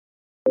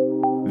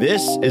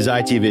This is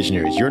IT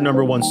Visionaries, your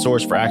number one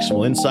source for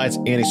actionable insights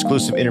and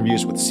exclusive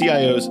interviews with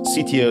CIOs,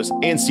 CTOs,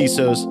 and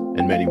CISOs,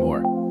 and many more.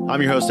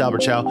 I'm your host,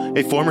 Albert Chow,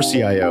 a former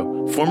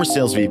CIO, former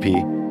sales VP,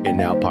 and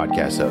now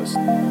podcast host.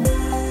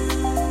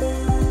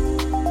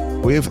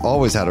 We've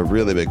always had a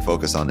really big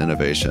focus on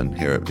innovation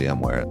here at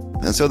VMware.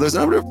 And so there's a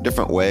number of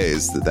different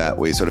ways that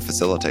we sort of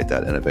facilitate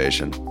that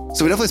innovation.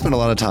 So we definitely spend a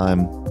lot of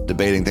time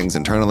debating things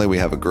internally. We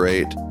have a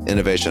great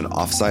innovation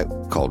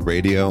offsite called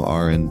Radio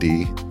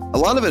R&D. A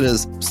lot of it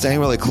is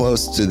staying really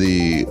close to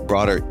the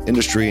broader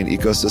industry and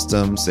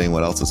ecosystem, seeing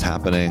what else is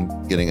happening,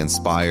 getting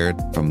inspired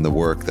from the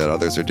work that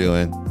others are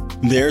doing.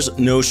 There's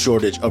no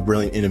shortage of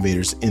brilliant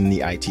innovators in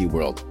the IT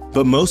world,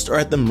 but most are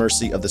at the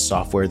mercy of the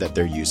software that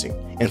they're using.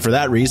 And for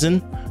that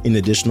reason, an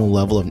additional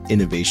level of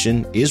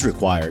innovation is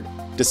required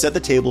to set the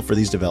table for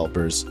these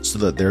developers so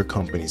that their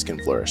companies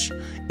can flourish.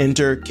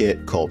 Enter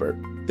Kit Colbert,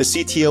 the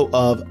CTO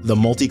of the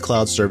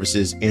multi-cloud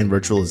services and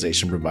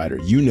virtualization provider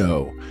you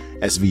know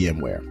as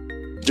VMware.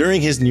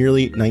 During his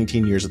nearly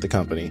 19 years at the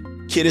company,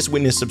 Kit has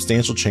witnessed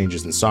substantial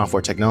changes in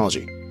software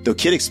technology, though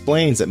Kit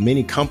explains that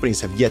many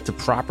companies have yet to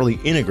properly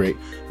integrate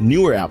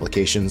newer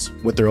applications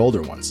with their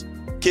older ones.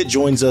 Kit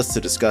joins us to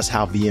discuss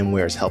how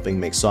VMware is helping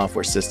make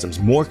software systems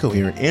more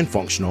coherent and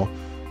functional,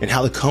 and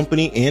how the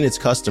company and its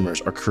customers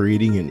are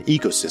creating an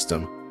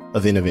ecosystem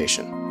of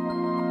innovation.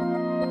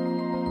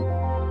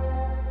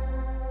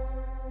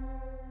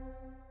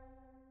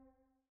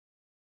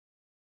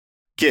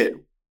 Kit,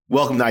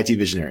 welcome to IT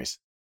Visionaries.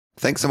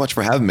 Thanks so much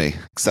for having me.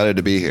 Excited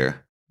to be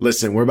here.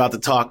 Listen, we're about to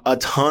talk a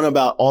ton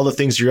about all the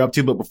things you're up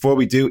to, but before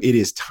we do, it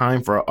is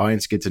time for our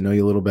audience to get to know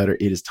you a little better.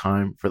 It is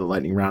time for the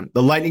lightning round.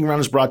 The lightning round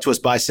is brought to us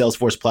by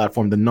Salesforce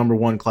Platform, the number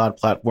one cloud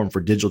platform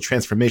for digital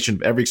transformation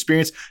of every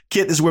experience.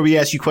 Kit, this is where we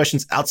ask you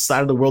questions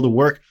outside of the world of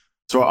work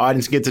so our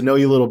audience can get to know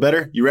you a little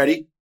better. You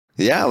ready?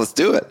 Yeah, let's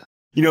do it.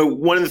 You know,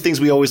 one of the things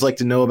we always like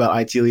to know about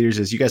IT leaders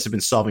is you guys have been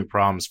solving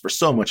problems for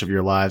so much of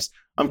your lives.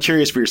 I'm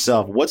curious for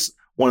yourself, what's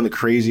one of the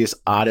craziest,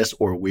 oddest,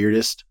 or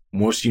weirdest,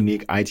 most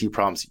unique IT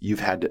problems you've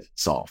had to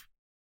solve?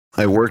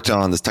 I worked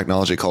on this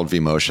technology called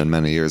vMotion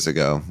many years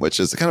ago, which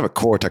is kind of a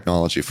core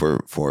technology for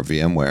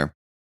VMware.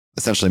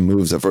 Essentially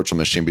moves a virtual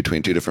machine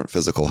between two different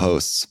physical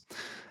hosts.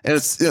 And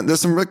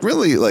there's some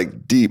really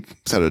deep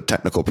set of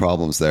technical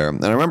problems there.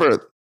 And I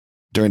remember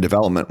during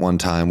development one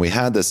time, we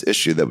had this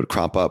issue that would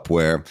crop up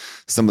where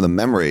some of the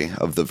memory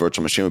of the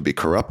virtual machine would be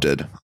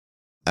corrupted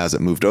as it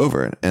moved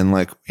over. And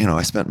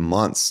I spent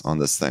months on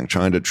this thing,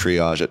 trying to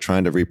triage it,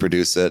 trying to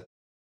reproduce it,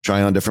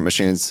 trying on different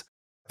machines.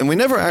 And we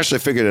never actually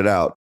figured it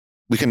out.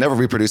 We can never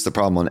reproduce the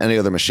problem on any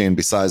other machine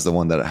besides the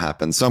one that it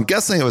happened. So I'm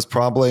guessing it was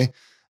probably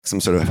some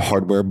sort of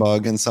hardware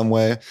bug in some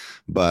way.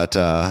 But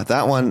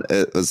that one,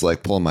 it was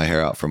like pulling my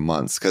hair out for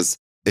months. Because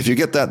if you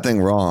get that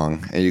thing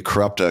wrong and you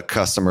corrupt a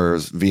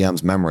customer's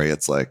VM's memory,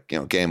 it's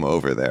game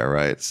over there,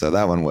 right? So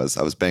that one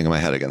I was banging my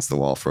head against the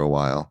wall for a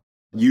while.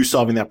 You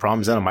solving that problem,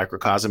 is that a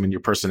microcosm in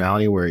your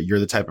personality where you're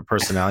the type of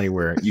personality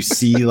where you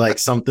see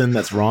something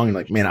that's wrong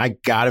and man, I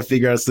got to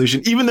figure out a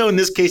solution. Even though in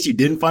this case you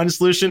didn't find a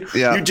solution,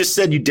 You just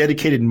said you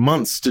dedicated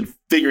months to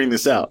figuring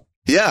this out.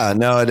 Yeah,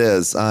 no, it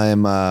is.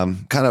 I'm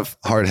kind of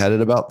hard-headed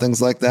about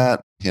things like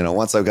that.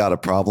 Once I've got a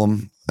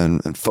problem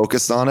and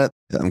focused on it,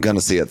 I'm going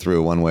to see it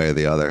through one way or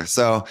the other.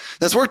 So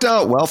that's worked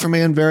out well for me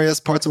in various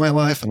parts of my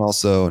life and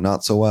also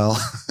not so well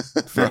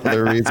for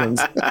other reasons.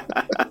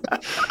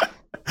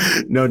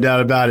 No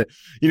doubt about it.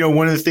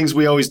 One of the things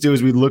we always do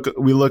is we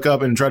look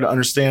up and try to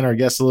understand our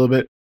guests a little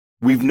bit.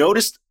 We've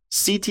noticed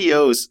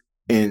CTOs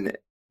and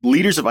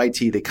leaders of IT,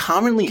 they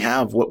commonly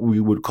have what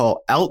we would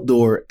call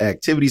outdoor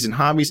activities and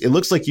hobbies. It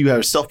looks like you have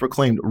a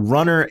self-proclaimed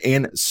runner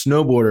and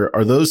snowboarder.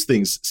 Are those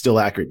things still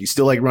accurate? Do you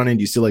still like running?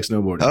 Do you still like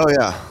snowboarding? Oh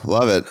yeah,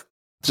 love it.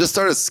 Just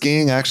started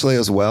skiing actually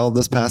as well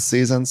this past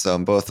season. So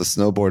I'm both a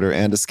snowboarder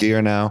and a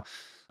skier now.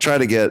 Try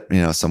to get,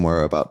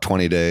 somewhere about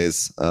 20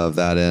 days of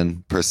that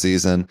in per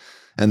season.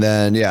 And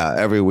then,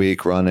 every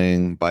week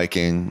running,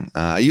 biking.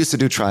 I used to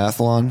do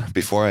triathlon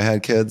before I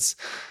had kids.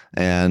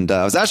 And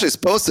I was actually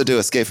supposed to do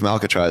Escape from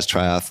Alcatraz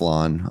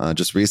triathlon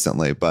just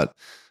recently, but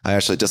I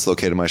actually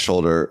dislocated my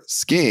shoulder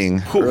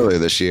skiing earlier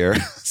this year.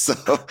 So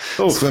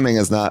swimming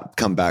has not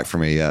come back for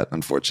me yet,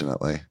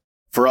 unfortunately.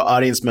 For our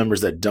audience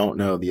members that don't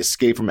know, the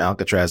Escape from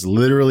Alcatraz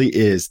literally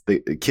is the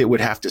kid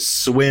would have to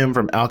swim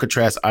from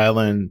Alcatraz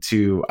Island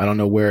to, I don't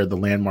know where the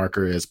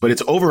landmarker is, but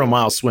it's over a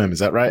mile swim. Is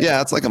that right?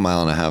 Yeah, it's like a 1.5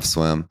 mile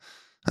swim.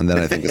 And then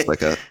I think it's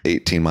like a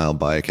 18-mile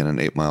bike and an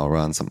 8-mile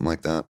run, something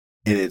like that.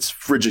 And it's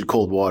frigid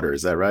cold water.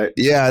 Is that right?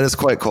 Yeah, it is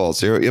quite cold.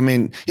 So you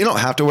don't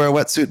have to wear a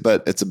wetsuit,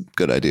 but it's a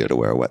good idea to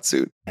wear a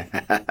wetsuit.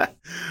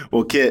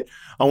 Well, Kit,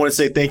 I want to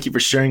say thank you for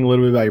sharing a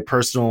little bit about your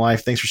personal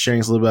life. Thanks for sharing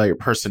a little bit about your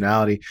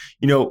personality.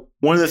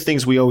 One of the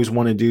things we always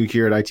want to do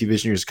here at IT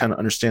Visionaries is kind of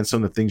understand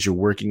some of the things you're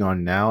working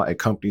on now at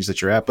companies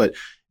that you're at. But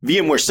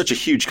VMware is such a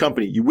huge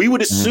company. We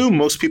would assume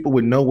most people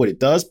would know what it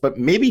does, but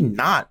maybe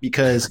not,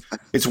 because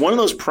it's one of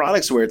those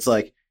products where it's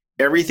like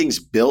everything's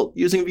built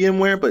using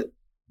VMware, but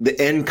the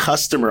end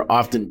customer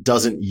often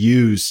doesn't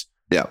use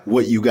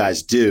what you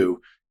guys do.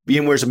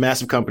 VMware is a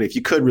massive company. If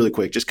you could really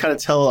quick, just kind of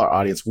tell our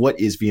audience, what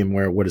is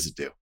VMware? What does it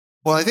do?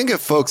 Well, I think if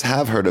folks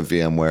have heard of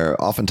VMware,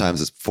 oftentimes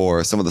it's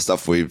for some of the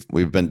stuff we've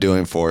been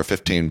doing for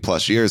 15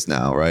 plus years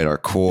now, right? Our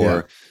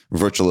core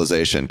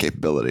virtualization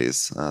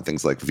capabilities,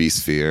 things like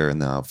vSphere and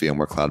now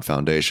VMware Cloud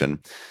Foundation.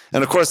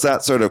 And of course,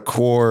 that sort of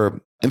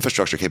core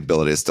infrastructure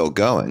capability is still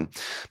going,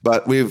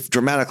 but we've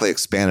dramatically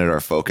expanded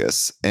our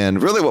focus.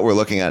 And really what we're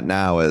looking at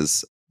now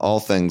is all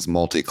things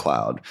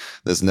multi-cloud.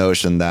 This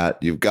notion that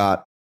you've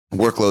got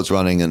workloads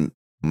running in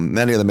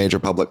many of the major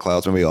public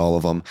clouds, maybe all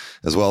of them,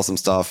 as well as some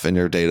stuff in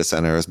your data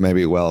centers,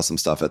 maybe some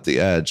stuff at the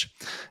edge.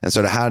 And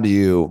sort of how do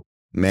you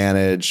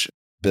manage,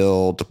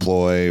 build,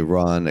 deploy,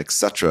 run, et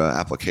cetera,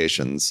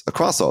 applications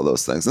across all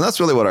those things? And that's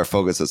really what our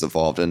focus has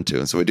evolved into.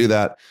 And so we do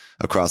that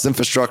across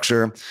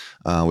infrastructure.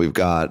 We've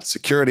got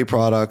security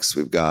products.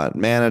 We've got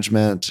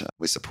management.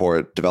 We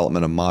support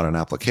development of modern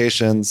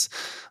applications.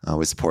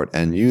 We support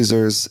end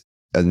users,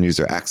 end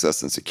user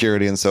access and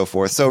security and so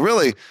forth. So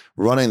really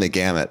running the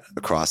gamut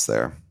across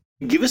there.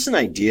 Give us an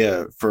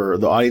idea for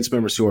the audience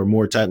members who are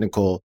more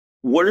technical.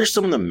 What are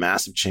some of the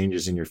massive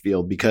changes in your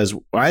field? Because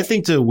I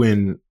think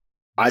when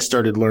I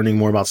started learning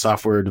more about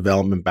software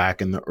development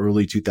back in the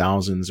early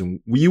 2000s,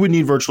 and you would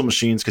need virtual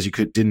machines because you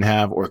didn't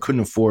have or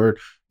couldn't afford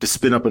to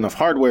spin up enough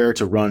hardware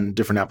to run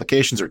different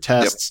applications or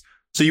tests. Yep.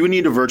 So you would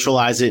need to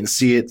virtualize it and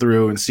see it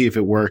through and see if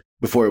it worked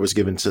before it was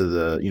given to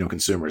the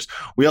consumers.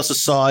 We also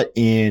saw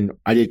it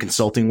I did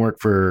consulting work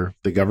for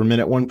the government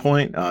at one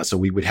point. So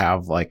we would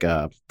have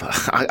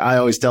I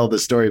always tell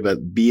this story,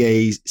 but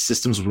BAE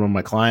Systems was one of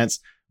my clients,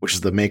 which is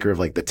the maker of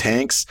the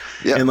tanks.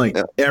 Yeah,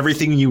 and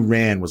everything you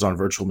ran was on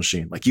virtual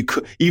machine. You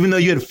could, even though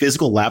you had a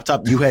physical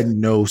laptop, you had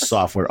no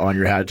software on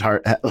your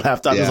laptop.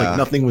 Yeah. It was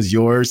nothing was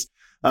yours.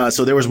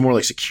 So there was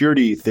more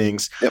security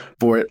things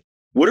for it.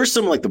 What are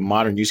some the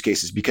modern use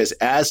cases? Because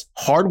as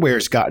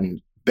hardware's gotten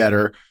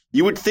better,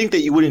 you would think that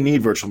you wouldn't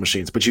need virtual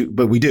machines, but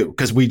we do,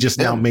 because we just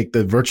now make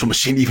the virtual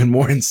machine even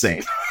more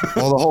insane.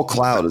 Well, the whole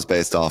cloud is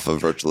based off of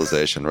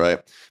virtualization,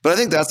 right? But I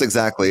think that's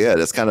exactly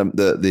it. It's kind of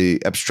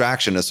the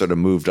abstraction has sort of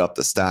moved up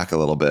the stack a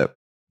little bit.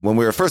 When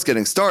we were first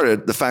getting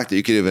started, the fact that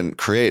you could even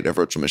create a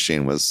virtual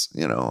machine was,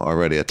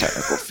 already a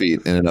technical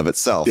feat in and of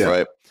itself,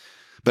 right?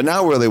 But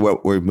now really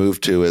what we've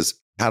moved to is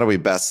how do we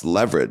best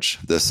leverage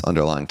this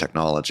underlying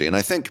technology? And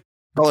I think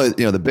probably,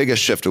 the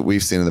biggest shift that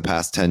we've seen in the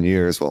past 10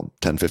 years,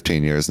 10,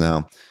 15 years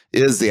now,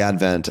 is the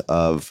advent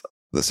of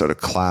the sort of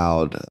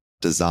cloud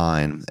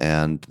design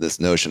and this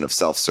notion of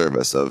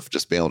self-service, of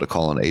just being able to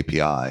call an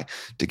API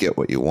to get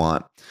what you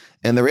want.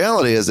 And the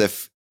reality is,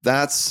 if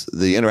that's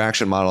the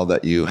interaction model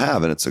that you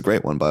have, and it's a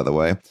great one, by the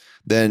way,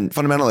 then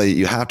fundamentally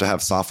you have to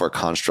have software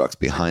constructs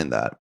behind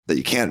that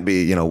you can't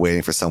be,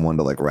 waiting for someone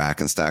to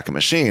rack and stack a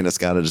machine. It's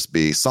got to just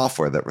be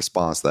software that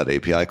responds to that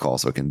API call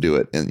so it can do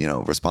it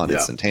and, respond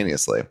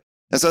instantaneously.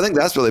 And so I think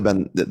that's really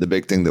been the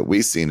big thing that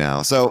we see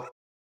now. So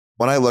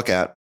when I look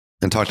at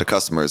and talk to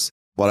customers,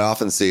 what I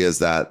often see is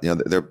that,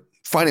 they're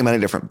fighting many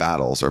different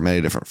battles, or many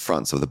different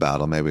fronts of the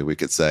battle, maybe we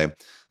could say,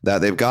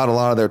 that they've got a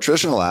lot of their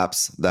traditional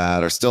apps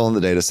that are still in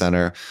the data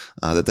center,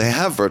 that they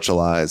have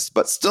virtualized,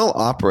 but still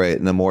operate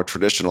in a more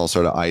traditional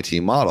sort of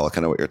IT model,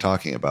 kind of what you're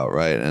talking about,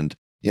 right? And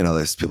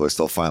there's people are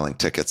still filing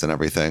tickets and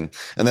everything.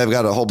 And they've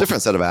got a whole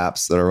different set of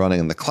apps that are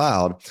running in the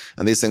cloud.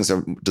 And these things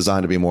are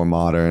designed to be more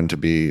modern, to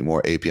be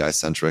more API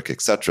centric,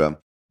 et cetera.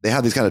 They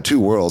have these kind of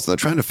two worlds. And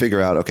they're trying to figure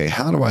out, okay,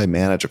 how do I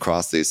manage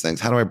across these things?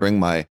 How do I bring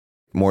my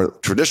more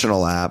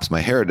traditional apps,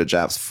 my heritage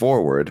apps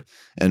forward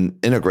and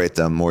integrate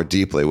them more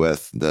deeply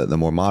with the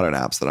more modern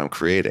apps that I'm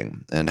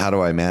creating? And how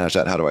do I manage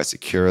that? How do I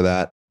secure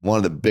that? One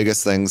of the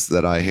biggest things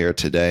that I hear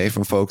today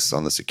from folks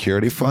on the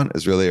security front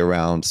is really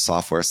around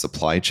software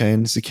supply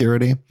chain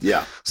security.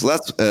 Yeah. So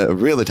that's a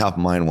really top of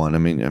mind one. I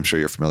mean, I'm sure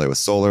you're familiar with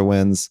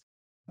SolarWinds,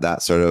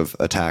 that sort of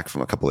attack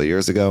from a couple of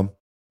years ago.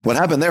 What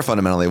happened there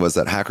fundamentally was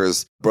that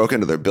hackers broke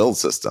into their build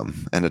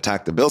system and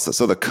attacked the build system.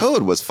 So the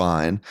code was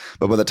fine,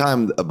 but by the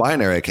time a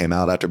binary came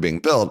out after being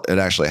built, it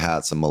actually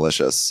had some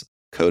malicious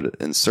code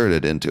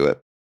inserted into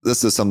it.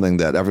 This is something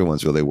that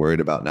everyone's really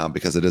worried about now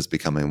because it is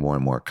becoming more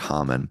and more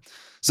common.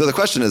 So the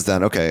question is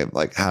then, okay,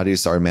 how do you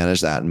start to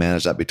manage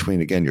that between,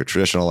 again, your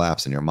traditional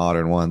apps and your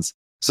modern ones?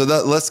 So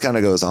that list kind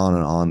of goes on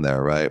and on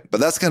there, right? But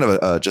that's kind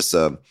of just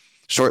a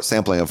short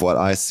sampling of what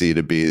I see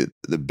to be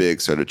the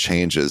big sort of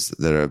changes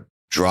that are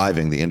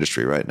driving the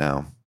industry right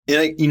now.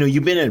 And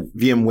you've been at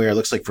VMware, it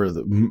looks like for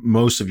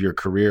most of your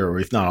career, or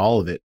if not all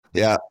of it.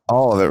 Yeah,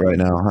 all of it right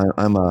now.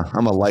 I'm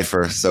a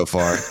lifer so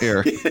far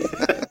here.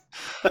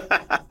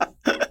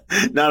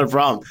 Not a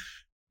problem.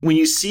 When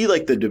you see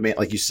the demand,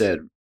 like you said,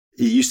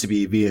 it used to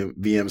be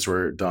VMs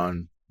were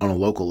done on a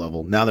local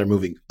level. Now they're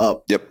moving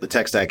up the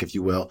tech stack, if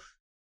you will.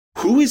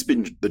 Who has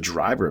been the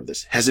driver of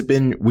this? Has it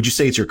been, would you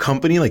say it's your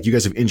company? You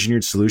guys have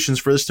engineered solutions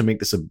for this to make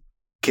this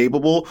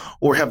capable?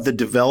 Or have the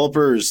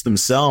developers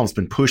themselves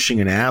been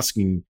pushing and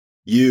asking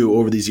you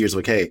over these years,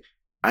 hey,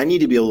 I need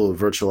to be able to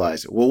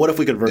virtualize it. Well, what if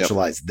we could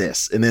virtualize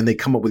this? And then they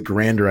come up with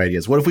grander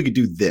ideas. What if we could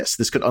do this?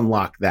 This could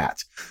unlock that.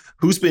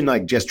 Who's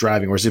been just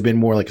driving, or has it been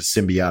more a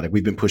symbiotic?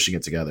 We've been pushing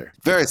it together.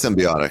 Very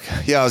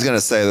symbiotic. Yeah, I was going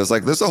to say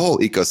there's a whole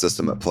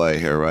ecosystem at play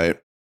here, right?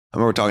 I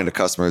remember talking to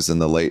customers in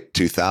the late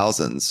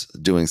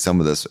 2000s doing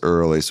some of this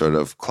early sort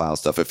of cloud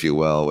stuff, if you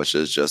will, which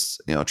is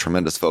just,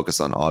 tremendous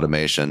focus on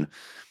automation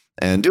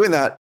and doing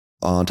that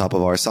on top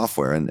of our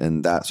software.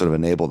 And that sort of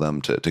enabled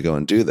them to go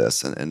and do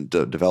this and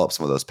develop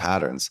some of those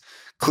patterns.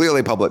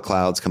 Clearly, public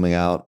clouds coming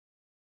out,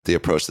 the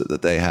approach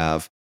that they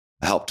have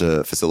helped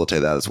to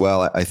facilitate that as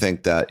well. I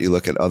think that you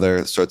look at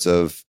other sorts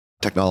of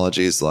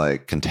technologies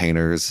like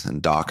containers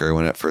and Docker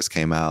when it first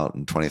came out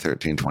in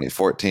 2013,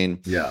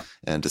 2014. Yeah.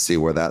 And to see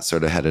where that's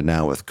sort of headed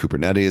now with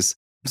Kubernetes.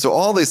 So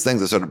all these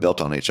things are sort of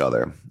built on each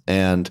other.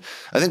 And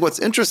I think what's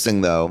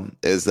interesting, though,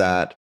 is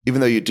that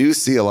even though you do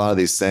see a lot of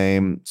these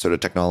same sort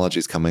of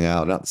technologies coming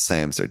out, not the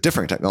same, so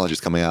different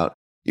technologies coming out,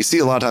 you see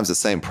a lot of times the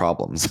same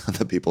problems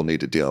that people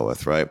need to deal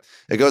with, right?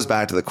 It goes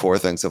back to the core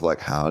things of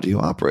like, how do you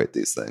operate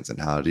these things and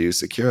how do you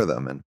secure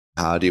them? And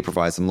how do you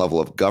provide some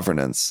level of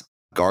governance,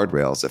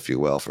 guardrails, if you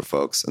will, for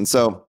folks? And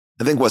so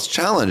I think what's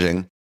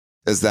challenging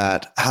is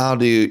that how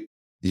do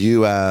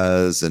you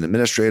as an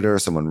administrator,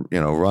 someone,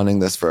 running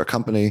this for a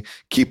company,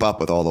 keep up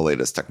with all the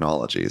latest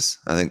technologies?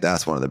 I think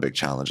that's one of the big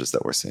challenges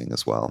that we're seeing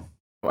as well.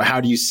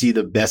 How do you see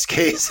the best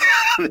case?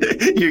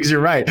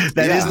 You're right.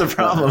 That is the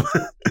problem.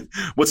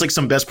 What's like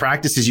some best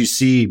practices you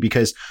see?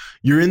 Because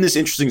you're in this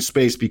interesting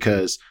space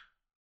because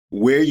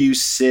where you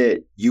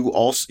sit, you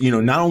also,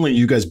 not only are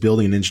you guys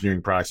building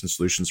engineering products and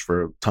solutions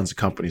for tons of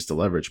companies to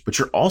leverage, but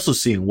you're also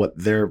seeing what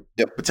they're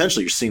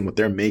potentially, you're seeing what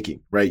they're making,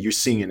 right? You're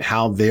seeing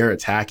how they're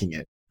attacking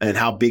it and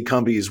how big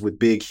companies with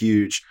big,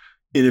 huge,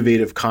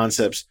 innovative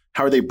concepts,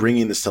 how are they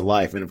bringing this to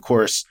life? And of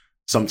course,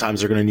 sometimes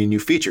they're going to need new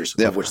features,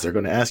 of which they're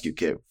going to ask you,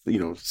 kid,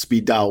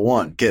 speed dial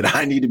 1, kid,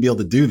 I need to be able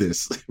to do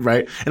this,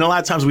 right? And a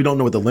lot of times we don't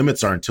know what the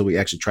limits are until we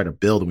actually try to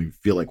build and we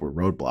feel like we're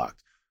roadblocked.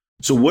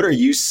 So what are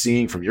you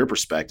seeing from your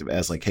perspective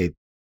as like, hey,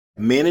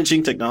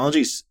 managing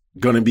technology is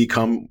going to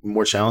become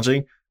more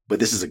challenging, but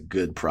this is a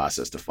good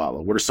process to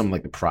follow? What are some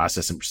like the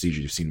process and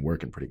procedures you've seen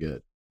working pretty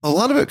good? A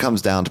lot of it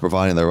comes down to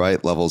providing the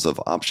right levels of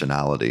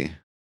optionality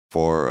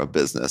for a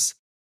business.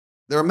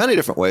 There are many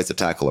different ways to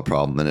tackle a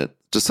problem, and it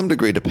to some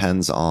degree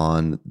depends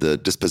on the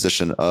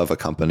disposition of a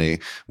company,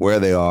 where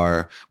they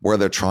are, where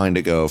they're trying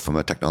to go from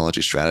a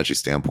technology strategy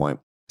standpoint.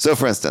 So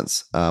for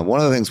instance, one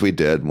of the things we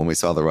did when we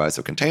saw the rise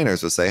of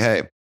containers was say,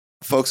 hey,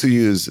 folks who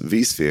use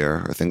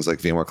vSphere or things like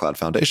VMware Cloud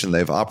Foundation,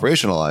 they've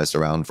operationalized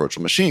around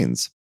virtual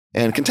machines.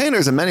 And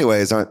containers in many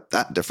ways aren't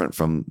that different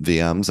from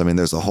VMs. I mean,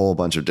 there's a whole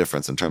bunch of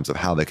difference in terms of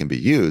how they can be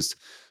used.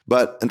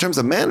 But in terms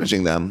of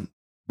managing them,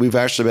 we've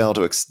actually been able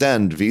to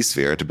extend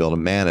vSphere to be able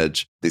to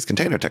manage these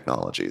container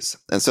technologies.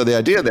 And so the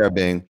idea there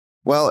being,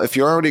 well, if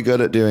you're already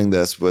good at doing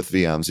this with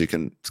VMs, you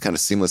can kind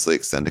of seamlessly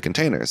extend to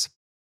containers.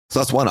 So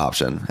that's one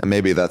option. And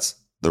maybe that's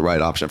the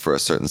right option for a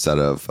certain set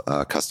of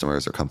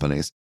customers or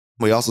companies.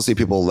 We also see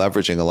people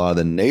leveraging a lot of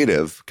the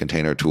native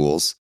container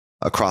tools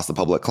across the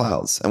public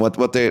clouds. And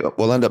what they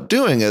will end up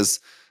doing is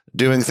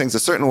doing things a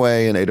certain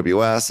way in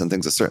AWS and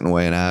things a certain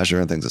way in Azure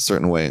and things a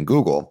certain way in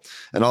Google.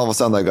 And all of a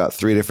sudden they've got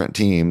 3 different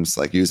teams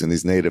like using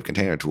these native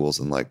container tools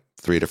in like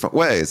 3 different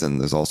ways. And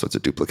there's all sorts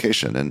of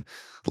duplication and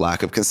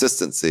lack of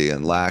consistency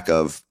and lack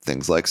of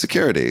things like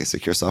security,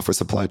 secure software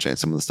supply chain,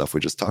 some of the stuff we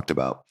just talked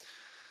about.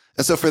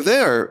 And so for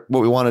there,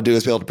 what we want to do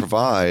is be able to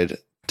provide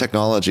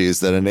technologies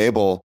that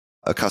enable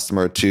a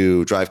customer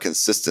to drive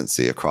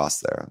consistency across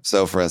there.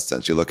 So for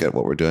instance, you look at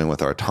what we're doing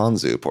with our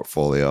Tanzu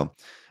portfolio,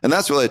 and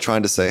that's really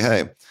trying to say,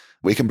 hey,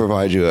 we can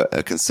provide you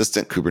a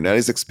consistent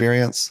Kubernetes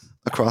experience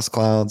across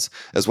clouds,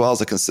 as well as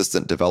a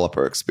consistent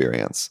developer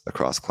experience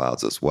across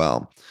clouds as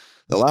well,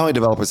 allowing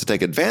developers to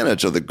take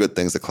advantage of the good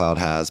things the cloud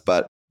has,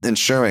 but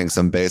ensuring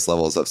some base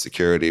levels of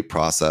security,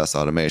 process,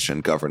 automation,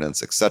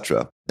 governance,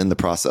 etc. in the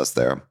process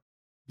there.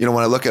 When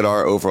I look at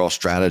our overall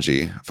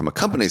strategy from a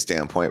company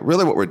standpoint,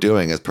 really what we're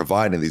doing is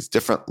providing these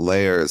different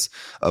layers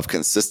of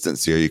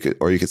consistency,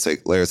 or you could say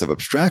layers of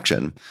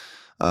abstraction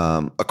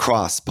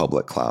across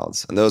public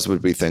clouds. And those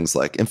would be things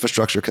like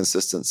infrastructure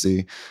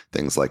consistency,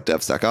 things like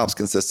DevSecOps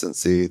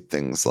consistency,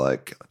 things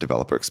like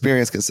developer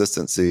experience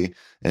consistency,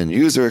 and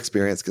user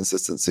experience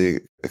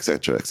consistency, et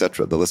cetera, et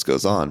cetera. The list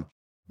goes on.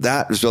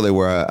 That is really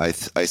where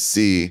I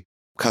see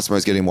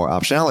customers getting more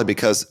optionality,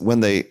 because when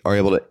they are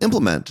able to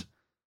implement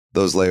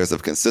those layers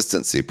of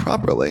consistency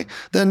properly,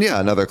 then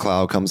another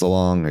cloud comes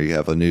along, or you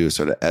have a new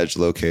sort of edge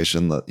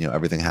location,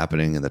 everything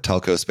happening in the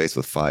telco space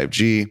with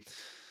 5G.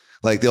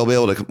 Like they'll be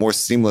able to more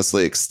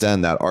seamlessly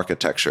extend that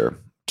architecture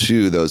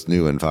to those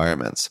new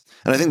environments.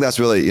 And I think that's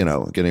really,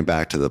 getting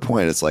back to the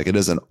point, it's like it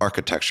is an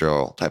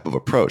architectural type of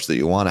approach that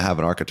you want to have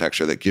an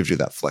architecture that gives you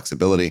that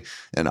flexibility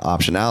and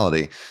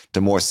optionality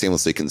to more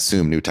seamlessly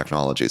consume new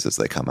technologies as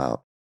they come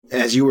out.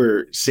 As you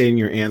were saying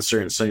your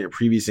answer and some of your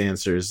previous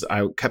answers,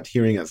 I kept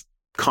hearing a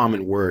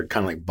common word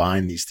kind of like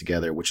bind these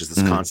together, which is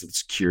this concept of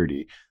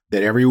security,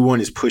 that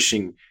everyone is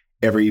pushing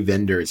every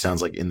vendor, it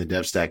sounds like, in the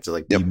dev stack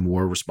to be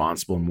more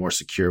responsible and more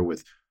secure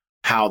with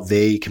how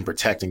they can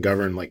protect and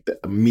govern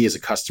me as a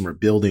customer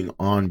building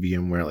on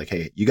VMware. Like,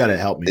 hey, you got to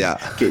help me.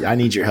 Okay, I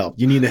need your help.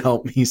 You need to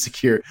help me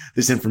secure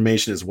this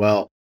information as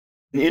well.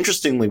 And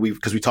interestingly,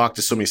 because we talked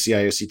to so many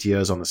CIOs,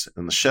 CTOs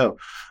on the show,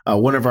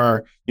 one of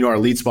our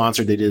lead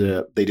sponsor, they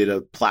did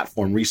a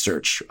platform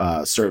research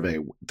survey,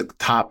 the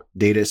top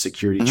data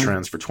security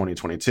trends for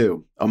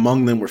 2022.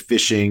 Among them were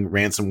phishing,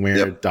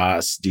 ransomware,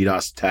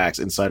 DDoS attacks,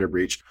 insider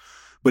breach.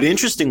 But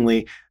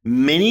interestingly,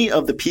 many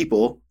of the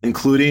people,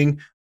 including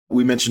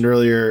we mentioned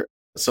earlier,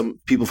 some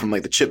people from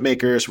like the chip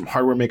makers, from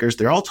hardware makers,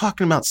 they're all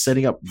talking about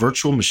setting up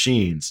virtual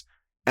machines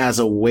as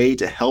a way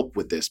to help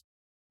with this.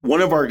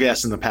 One of our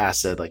guests in the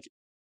past said, like,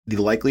 the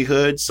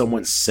likelihood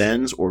someone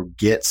sends or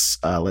gets,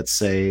 let's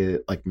say,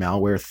 like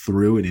malware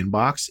through an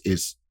inbox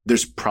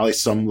there's probably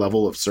some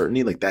level of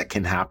certainty like that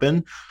can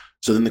happen.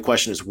 So then the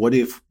question is, what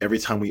if every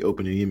time we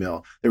open an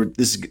email,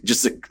 this is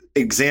just an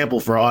example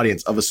for our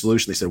audience of a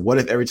solution. They said, what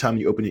if every time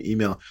you open an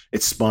email,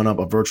 it spun up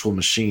a virtual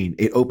machine?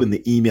 It opened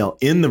the email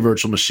in the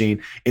virtual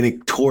machine and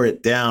it tore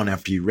it down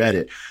after you read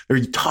it.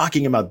 They're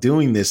talking about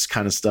doing this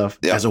kind of stuff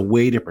as a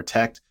way to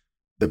protect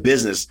the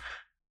business.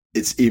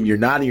 You're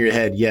nodding your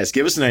head. Yes.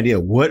 Give us an idea.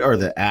 What are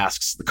the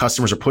asks the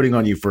customers are putting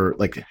on you for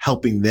like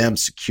helping them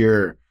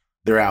secure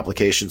their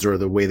applications or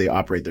the way they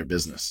operate their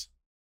business?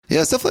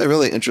 Yeah, it's definitely a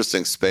really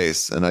interesting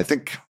space. And I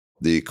think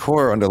the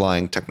core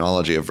underlying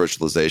technology of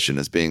virtualization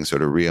is being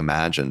sort of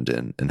reimagined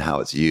in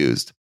how it's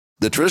used.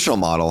 The traditional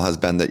model has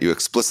been that you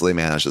explicitly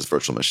manage this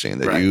virtual machine,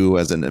 that you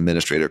as an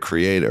administrator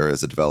create or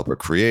as a developer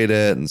create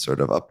it and sort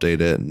of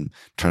update it and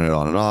turn it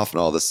on and off and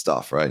all this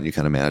stuff, right? And you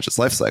kind of manage its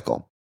life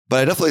cycle. But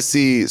I definitely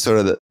see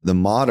sort of the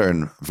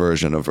modern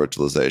version of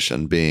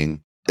virtualization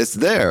being, it's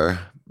there,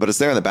 but it's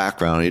there in the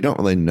background and you don't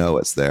really know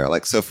it's there.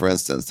 Like, so for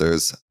instance,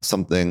 there's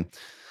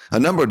a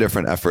number of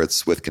different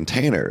efforts with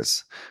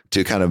containers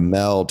to kind of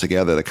meld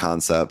together the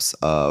concepts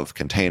of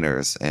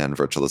containers and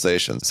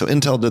virtualization. So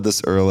Intel did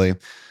this early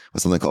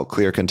with something called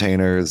Clear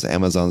Containers.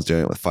 Amazon's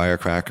doing it with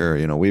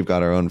Firecracker. We've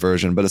got our own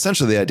version. But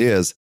essentially the idea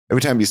is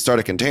every time you start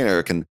a container,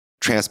 it can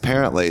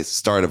transparently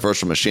start a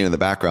virtual machine in the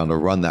background to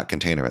run that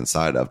container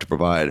inside of to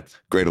provide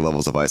greater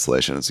levels of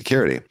isolation and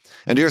security.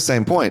 And to your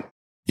same point,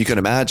 you can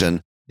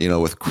imagine,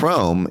 with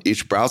Chrome,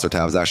 each browser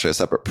tab is actually a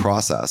separate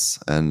process.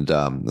 And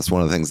that's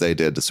one of the things they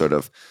did to sort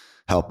of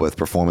help with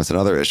performance and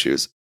other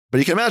issues. But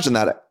you can imagine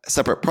that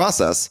separate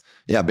process,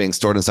 being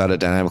stored inside a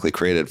dynamically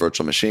created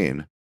virtual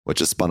machine,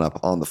 which is spun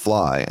up on the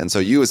fly. And so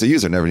you as a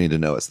user never need to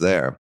know it's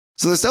there.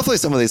 So there's definitely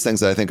some of these things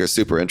that I think are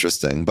super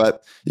interesting.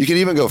 But you can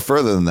even go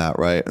further than that,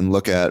 right? And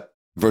look at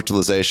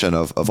virtualization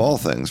of all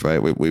things, right?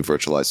 We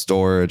virtualize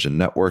storage and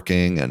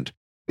networking, and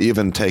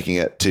even taking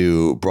it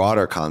to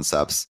broader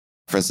concepts.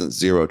 For instance,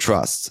 zero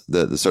trust,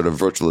 the sort of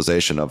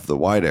virtualization of the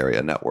wide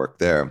area network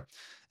there,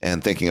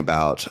 and thinking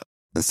about,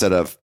 instead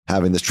of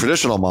having this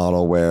traditional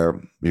model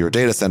where your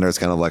data center is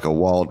kind of like a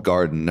walled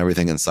garden,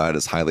 everything inside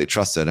is highly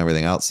trusted and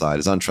everything outside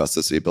is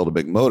untrusted, so you build a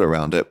big moat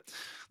around it.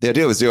 The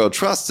idea with zero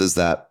trust is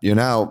that you're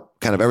now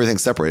kind of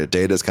everything's separated.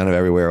 Data is kind of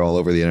everywhere all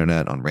over the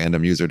internet on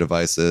random user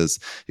devices.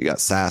 You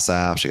got SaaS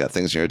apps, you got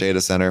things in your data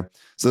center.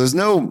 So there's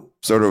no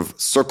sort of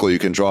circle you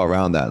can draw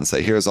around that and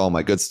say, here's all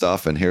my good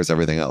stuff and here's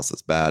everything else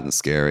that's bad and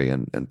scary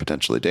and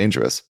potentially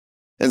dangerous.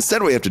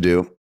 Instead, what we have to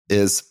do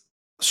is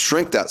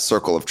shrink that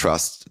circle of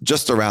trust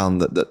just around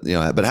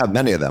but have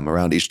many of them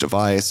around each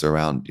device,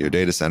 around your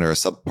data center, or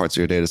subparts of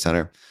your data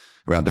center,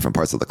 around different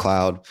parts of the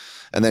cloud,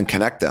 and then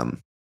connect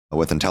them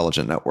with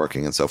intelligent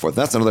networking and so forth.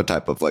 That's another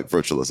type of like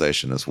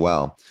virtualization as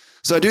well.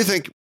 So I do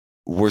think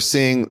we're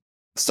seeing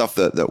stuff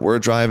that we're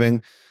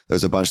driving.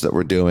 There's a bunch that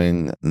we're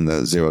doing in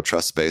the zero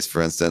trust space, for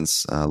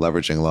instance,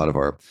 leveraging a lot of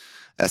our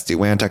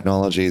SD-WAN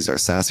technologies, our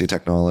SASE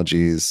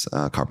technologies,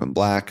 Carbon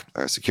Black,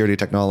 our security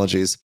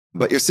technologies.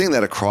 But you're seeing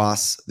that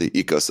across the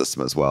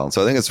ecosystem as well. And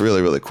so I think it's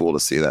really, really cool to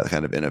see that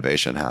kind of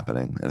innovation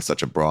happening in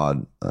such a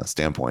broad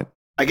standpoint.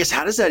 I guess,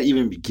 how does that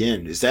even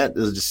begin? Is that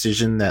the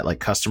decision that like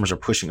customers are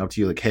pushing up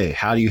to you? Like, hey,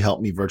 how do you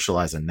help me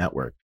virtualize a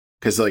network?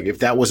 Because like, if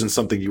that wasn't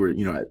something you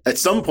were, at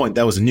some point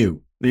that was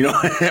new,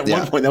 at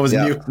one point that was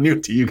new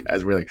to you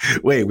guys. We're like,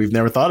 wait, we've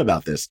never thought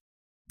about this.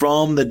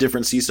 From the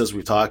different CISOs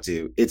we've talked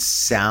to, it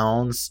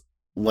sounds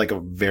like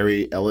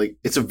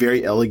it's a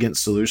very elegant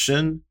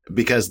solution,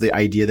 because the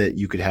idea that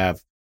you could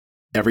have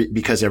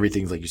because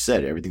everything's, like you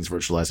said, everything's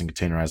virtualized and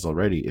containerized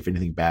already. If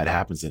anything bad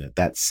happens in it,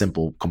 that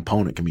simple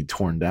component can be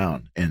torn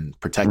down and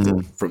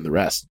protected from the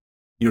rest.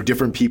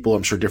 Different people,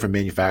 I'm sure different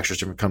manufacturers,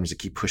 different companies that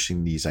keep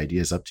pushing these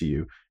ideas up to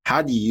you.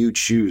 How do you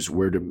choose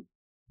where to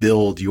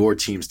build your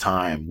team's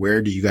time?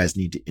 Where do you guys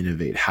need to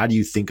innovate? How do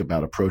you think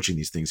about approaching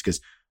these things? Because,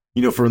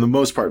 for the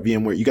most part,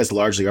 VMware, you guys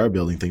largely are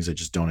building things that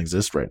just don't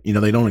exist, right?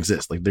 They don't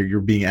exist. Like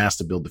you're being asked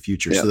to build the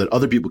future so that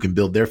other people can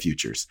build their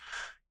futures.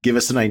 Give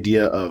us an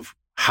idea of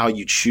how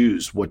you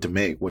choose what to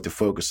make, what to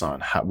focus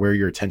on, where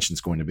your attention is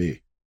going to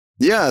be.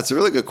 Yeah, it's a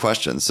really good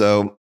question.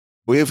 So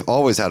we've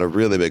always had a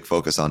really big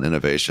focus on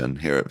innovation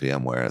here at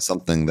VMware. It's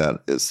something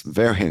that is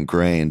very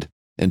ingrained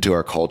into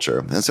our culture.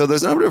 And so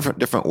there's a number of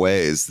different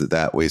ways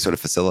that we sort of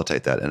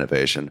facilitate that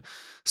innovation.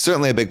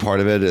 Certainly a big part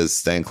of it is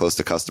staying close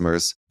to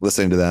customers,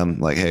 listening to them,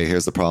 like, hey,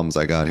 here's the problems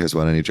I got, here's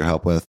what I need your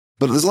help with.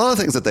 But there's a lot of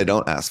things that they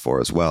don't ask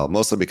for as well,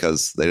 mostly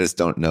because they just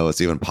don't know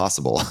it's even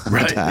possible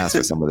to ask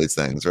for some of these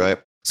things, right?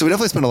 So we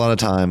definitely spend a lot of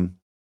time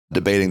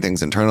debating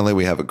things internally.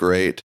 We have a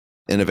great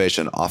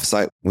innovation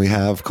offsite we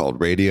have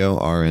called Radio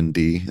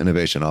R&D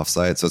Innovation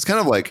Offsite. So it's kind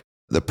of like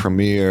the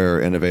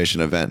premier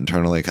innovation event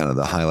internally, kind of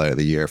the highlight of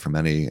the year for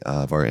many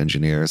of our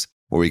engineers,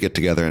 where we get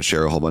together and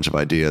share a whole bunch of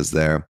ideas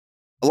there.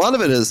 A lot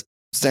of it is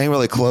staying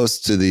really close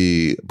to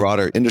the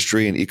broader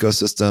industry and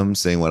ecosystem,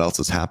 seeing what else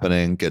is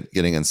happening,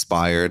 getting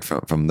inspired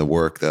from the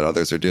work that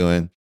others are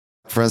doing.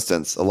 For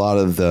instance, a lot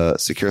of the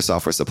secure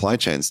software supply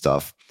chain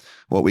stuff,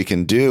 what we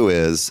can do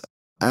is,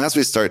 as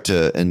we start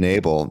to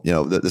enable,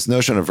 this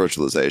notion of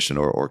virtualization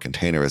or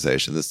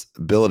containerization, this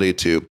ability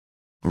to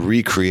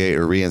recreate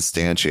or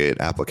reinstantiate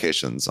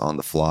applications on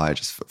the fly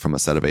just from a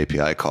set of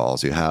API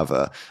calls. You have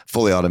a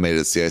fully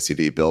automated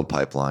CI/CD build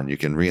pipeline. You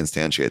can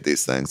reinstantiate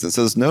these things. And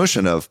so this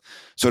notion of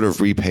sort of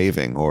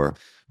repaving or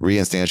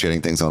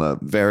reinstantiating things on a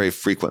very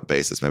frequent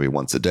basis, maybe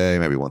once a day,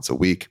 maybe once a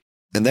week.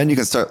 And then you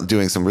can start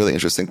doing some really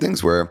interesting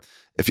things where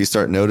if you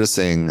start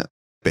noticing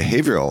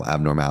behavioral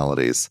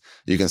abnormalities,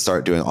 you can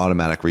start doing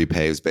automatic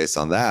repaves based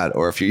on that.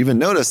 Or if you even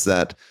notice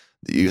that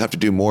you have to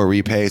do more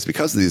repays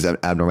because of these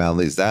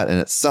abnormalities, that in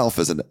itself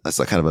is that's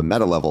like kind of a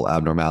meta level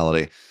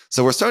abnormality.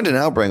 So we're starting to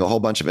now bring a whole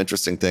bunch of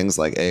interesting things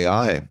like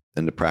AI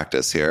into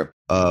practice here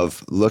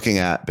of looking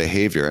at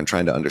behavior and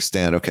trying to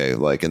understand, okay,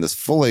 like in this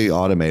fully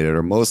automated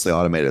or mostly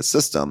automated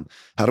system,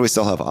 how do we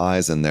still have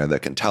eyes in there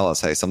that can tell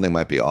us, hey, something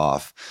might be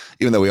off,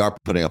 even though we are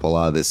putting up a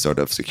lot of this sort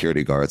of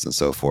security guards and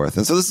so forth.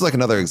 And so this is like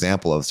another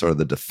example of sort of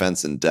the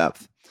defense in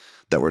depth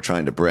that we're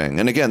trying to bring.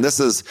 And again,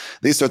 these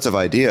sorts of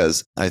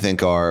ideas, I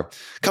think, are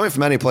coming from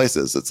many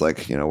places. It's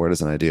like, where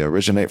does an idea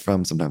originate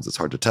from? Sometimes it's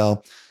hard to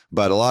tell,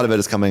 but a lot of it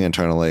is coming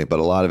internally,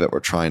 but a lot of it we're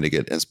trying to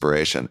get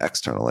inspiration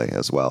externally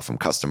as well from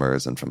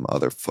customers and from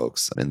other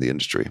folks in the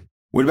industry.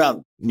 What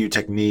about new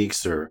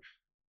techniques, or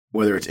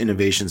whether it's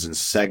innovations in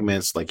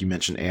segments, like you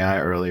mentioned AI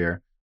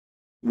earlier?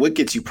 What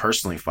gets you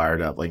personally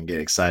fired up, like, and get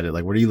excited?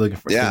 Like, what are you looking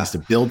for? Things to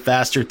build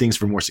faster, things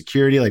for more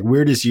security? Like,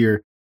 where does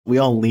we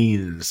all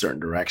lean in a certain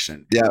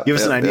direction. Give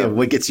us an idea of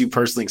what gets you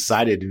personally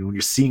excited. And when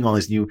you're seeing all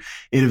these new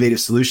innovative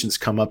solutions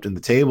come up to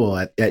the table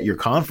at your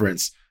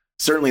conference,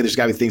 certainly there's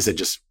got to be things that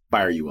just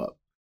fire you up.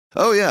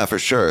 Oh, yeah, for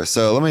sure.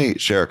 So let me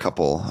share a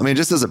couple. I mean,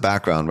 just as a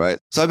background, right?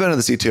 So I've been in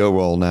the CTO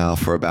role now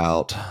for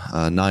about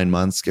 9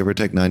 months, give or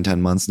take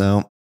 10 months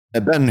now.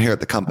 I've been here at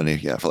the company,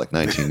 for like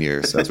 19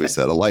 years, as we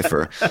said, a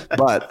lifer.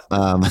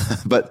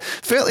 But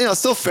fairly,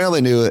 still fairly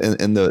new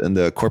in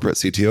the corporate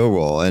CTO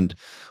role. And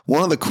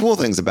one of the cool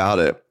things about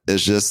it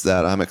is just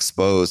that I'm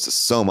exposed to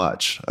so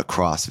much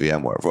across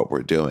VMware of what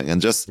we're doing.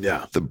 And just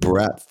the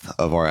breadth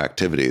of our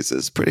activities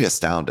is pretty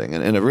astounding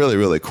and in a really,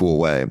 really cool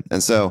way.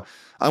 And so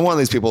I'm one of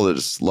these people that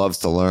just loves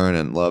to learn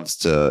and loves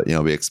to,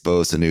 be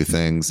exposed to new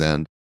things.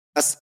 And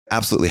that's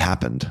absolutely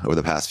happened over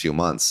the past few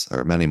months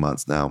or many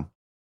months now.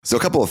 So a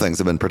couple of things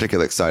have been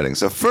particularly exciting.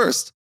 So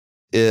first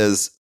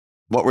is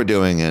what we're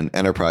doing in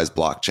enterprise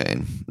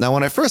blockchain. Now,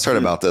 when I first heard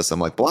about this, I'm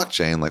like,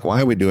 blockchain, like, why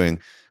are we doing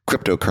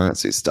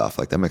cryptocurrency stuff?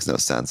 Like, that makes no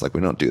sense. Like,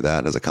 we don't do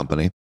that as a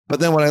company.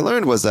 But then what I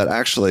learned was that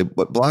actually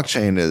what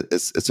blockchain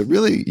is, it's a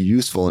really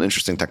useful and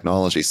interesting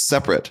technology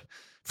separate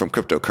from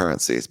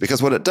cryptocurrencies,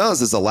 because what it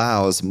does is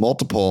allows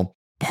multiple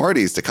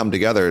parties to come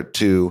together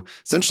to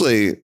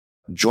essentially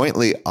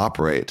jointly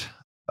operate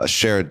a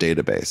shared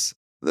database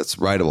that's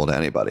writable to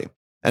anybody.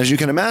 And as you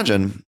can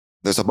imagine,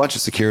 there's a bunch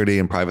of security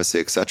and privacy,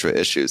 et cetera,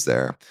 issues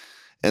there.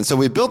 And so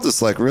we built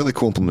this like really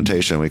cool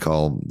implementation we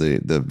call the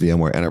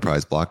VMware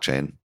Enterprise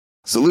Blockchain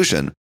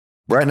solution.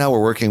 Right now,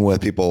 we're working with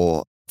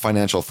people,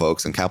 financial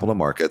folks and capital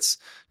markets,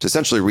 to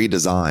essentially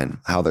redesign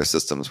how their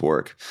systems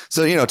work.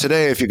 So,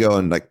 today, if you go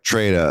and like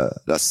trade a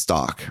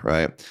stock,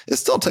 right, it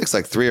still takes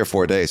like 3 or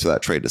 4 days for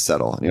that trade to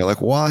settle. And you're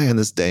like, why in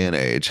this day and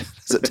age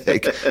does it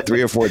take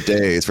 3 or 4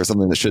 days for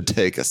something that should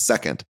take a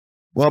second?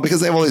 Well,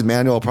 because they have all these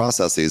manual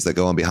processes that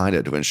go on behind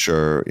it to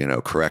ensure,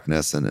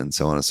 correctness and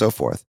so on and so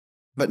forth.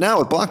 But now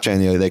with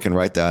blockchain, they can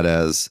write that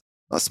as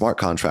a smart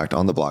contract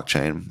on the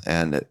blockchain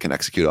and it can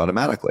execute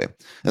automatically.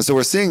 And so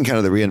we're seeing kind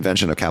of the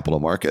reinvention of capital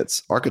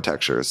markets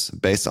architectures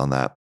based on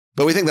that.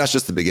 But we think that's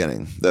just the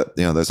beginning. That,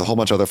 there's a whole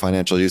bunch of other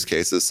financial use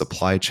cases.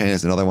 Supply chain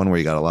is another one where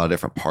you got a lot of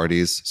different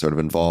parties sort of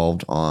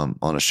involved on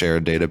a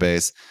shared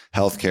database.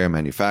 Healthcare,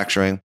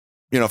 manufacturing.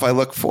 If I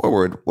look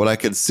forward, what I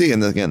could see,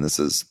 and again, this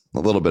is a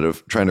little bit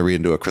of trying to read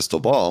into a crystal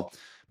ball,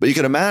 but you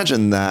could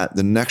imagine that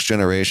the next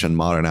generation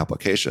modern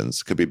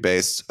applications could be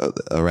based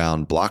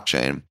around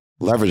blockchain,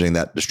 leveraging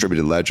that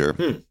distributed ledger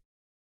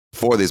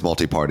for these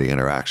multi-party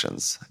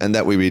interactions. And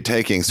that we'd be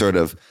taking sort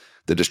of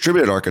the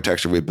distributed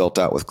architecture we built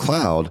out with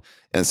cloud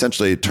and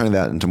essentially turning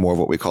that into more of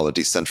what we call a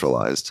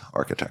decentralized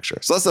architecture.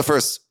 So that's the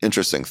first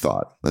interesting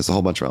thought. There's a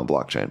whole bunch around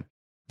blockchain.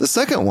 The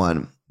second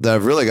one that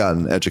I've really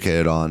gotten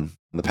educated on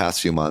in the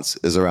past few months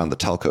is around the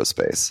telco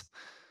space.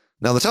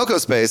 Now, the telco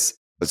space,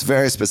 it's a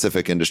very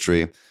specific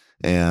industry,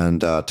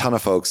 and a ton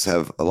of folks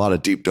have a lot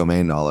of deep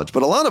domain knowledge.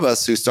 But a lot of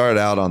us who started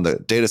out on the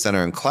data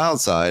center and cloud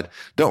side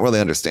don't really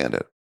understand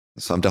it.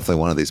 So I'm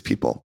definitely one of these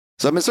people.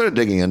 So I've been sort of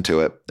digging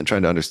into it and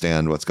trying to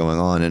understand what's going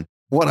on. And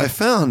what I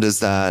found is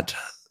that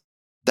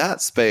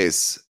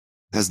space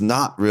has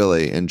not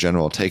really, in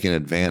general, taken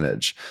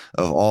advantage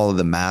of all of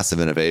the massive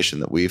innovation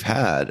that we've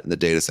had in the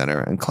data center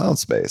and cloud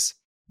space.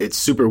 It's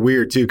super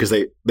weird too, because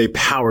they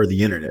power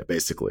the internet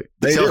basically.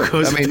 They do.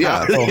 I mean,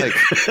 yeah. So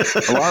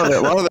like a lot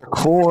of the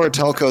core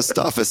telco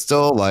stuff is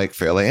still like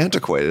fairly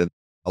antiquated.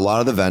 A lot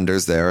of the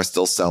vendors there are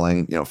still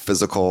selling,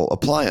 physical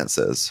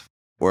appliances,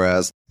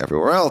 whereas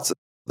everywhere else,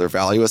 their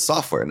value is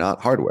software,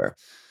 not hardware.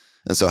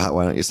 And so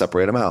why don't you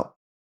separate them out?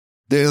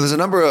 There's a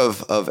number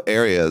of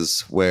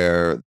areas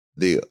where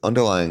the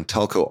underlying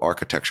telco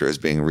architecture is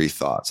being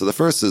rethought. So the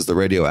first is the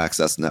radio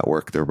access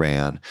network, the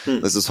RAN.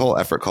 There's this whole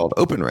effort called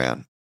Open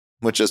RAN,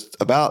 which is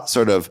about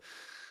sort of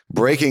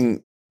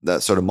breaking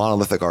that sort of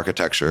monolithic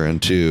architecture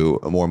into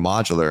a more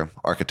modular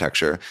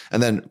architecture,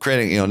 and then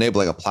creating,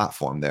 enabling a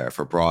platform there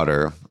for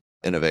broader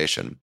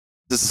innovation.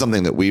 This is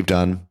something that we've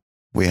done.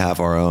 We have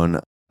our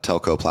own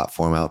telco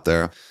platform out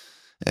there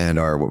and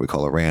our what we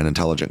call a RAN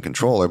intelligent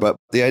controller. But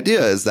the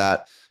idea is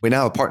that we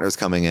now have partners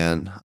coming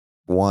in.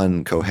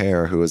 One,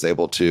 Cohere, who is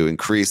able to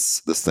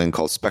increase this thing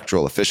called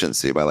spectral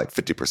efficiency by like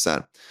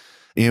 50%.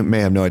 You may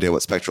have no idea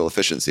what spectral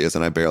efficiency is,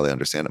 and I barely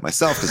understand it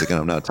myself because, again,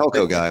 I'm not a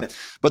telco guy.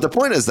 But the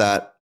point is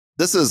that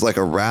this is like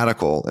a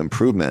radical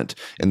improvement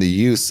in the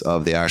use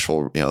of the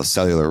actual,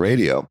 cellular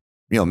radio,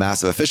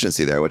 massive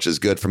efficiency there, which is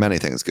good for many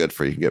things. Good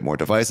for you can get more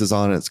devices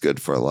on it. It's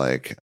good for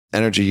like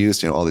energy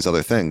use, all these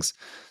other things.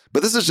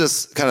 But this is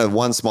just kind of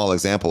one small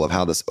example of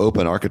how this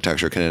open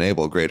architecture can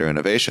enable greater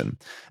innovation.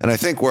 And I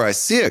think where I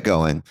see it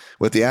going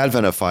with the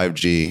advent of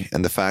 5G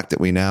and the fact that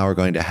we now are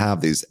going to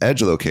have these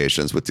edge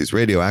locations with these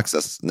radio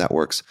access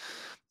networks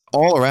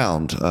all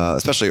around,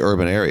 especially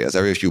urban areas,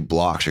 every few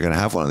blocks, you're going to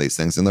have one of these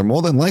things. And there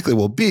more than likely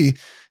will be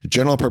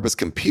general purpose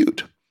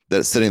compute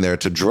that's sitting there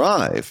to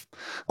drive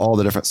all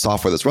the different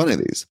software that's running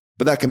these.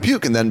 But that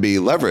compute can then be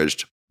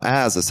leveraged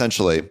as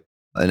essentially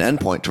an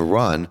endpoint to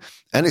run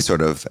any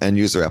sort of end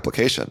user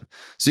application.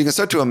 So you can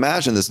start to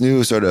imagine this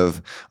new sort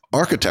of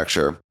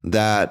architecture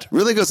that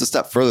really goes a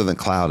step further than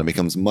cloud and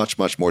becomes much,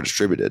 much more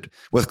distributed.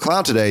 With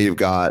cloud today, you've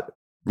got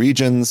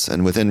regions,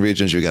 and within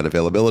regions, you've got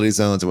availability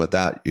zones. And with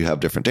that, you have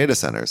different data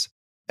centers.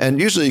 And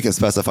usually you can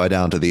specify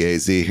down to the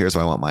AZ, here's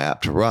where I want my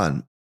app to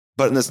run.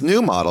 But in this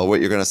new model,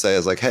 what you're going to say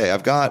is like, hey,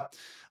 I've got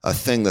a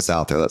thing that's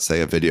out there, let's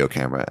say a video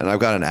camera, and I've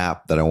got an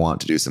app that I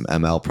want to do some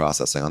ML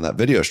processing on that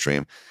video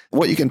stream.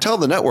 What you can tell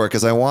the network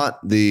is I want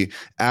the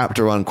app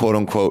to run quote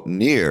unquote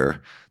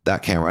near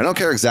that camera. I don't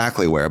care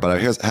exactly where, but I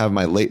have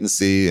my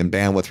latency and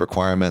bandwidth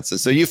requirements. And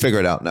so you figure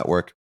it out,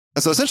 network.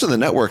 And so essentially the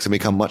networks can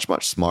become much,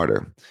 much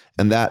smarter.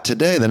 And that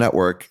today, the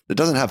network, it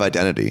doesn't have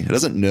identity. It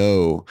doesn't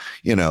know,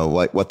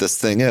 like what this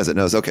thing is. It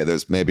knows, okay,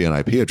 there's maybe an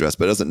IP address,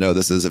 but it doesn't know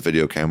this is a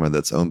video camera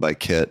that's owned by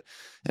Kit,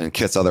 and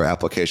Kit's other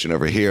application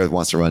over here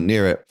wants to run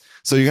near it.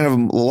 So you're going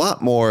to have a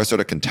lot more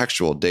sort of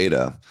contextual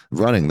data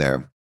running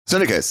there. So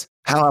in any case,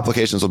 how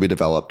applications will be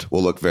developed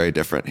will look very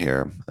different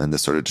here in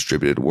this sort of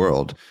distributed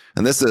world.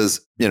 And this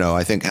is,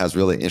 I think has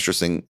really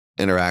interesting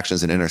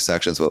interactions and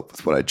intersections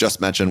with what I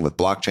just mentioned with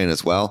blockchain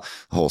as well,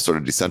 the whole sort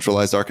of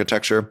decentralized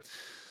architecture.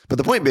 But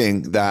the point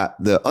being that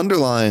the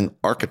underlying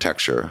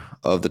architecture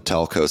of the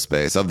telco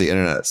space, of the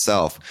internet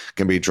itself,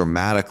 can be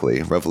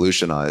dramatically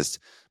revolutionized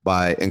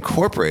by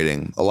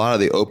incorporating a lot of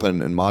the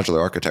open and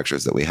modular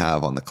architectures that we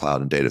have on the cloud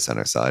and data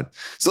center side.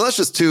 So that's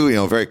just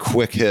two, very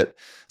quick hit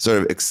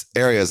sort of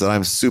areas that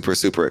I'm super,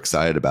 super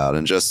excited about.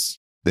 And just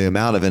the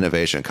amount of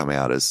innovation coming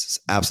out is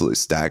absolutely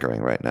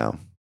staggering right now.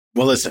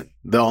 Well, listen,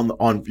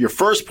 on your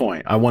first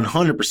point, I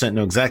 100%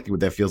 know exactly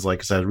what that feels like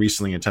because I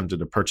recently attempted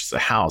to purchase a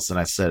house and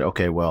I said,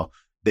 okay, well,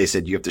 they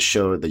said you have to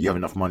show that you have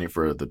enough money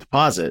for the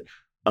deposit.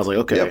 I was like,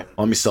 okay,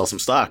 let me sell some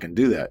stock and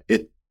do that.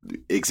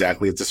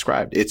 Exactly as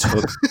described. It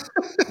took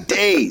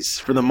days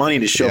for the money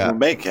to show up in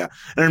my bank account.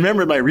 And I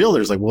remember my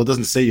realtor's like, well, it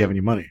doesn't say you have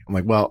any money. I'm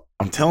like, well,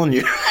 I'm telling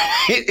you,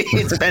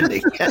 it's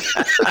pending.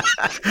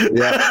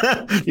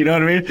 You know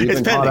what I mean? You've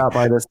been caught out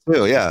by this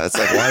too. Yeah. It's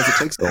like, why does it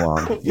take so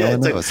long?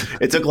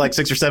 It took like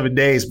 6 or 7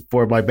 days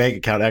before my bank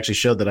account actually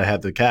showed that I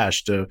had the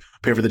cash to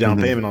pay for the down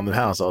payment on the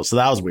house. So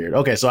that was weird.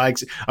 Okay. So I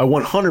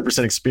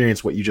 100%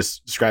 experienced what you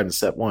just described in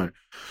step one.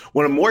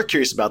 What I'm more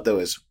curious about though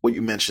is what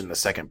you mentioned in the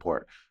second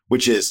part,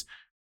 which is,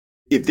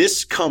 if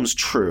this comes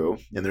true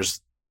and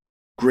there's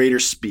greater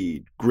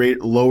speed,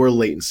 lower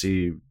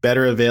latency,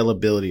 better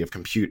availability of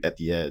compute at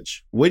the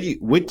edge, what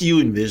do you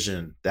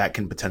envision that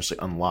can potentially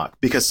unlock?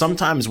 Because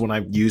sometimes when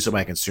I use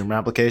my consumer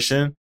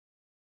application,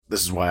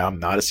 this is why I'm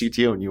not a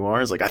CTO and you are,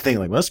 is like I think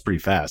like, well, that's pretty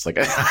fast. Like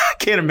I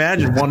can't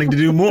imagine wanting to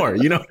do more.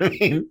 You know what I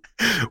mean?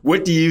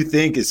 What do you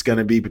think is going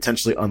to be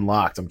potentially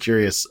unlocked? I'm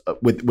curious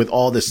with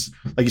all this,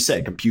 like you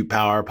said, compute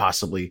power,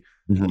 possibly,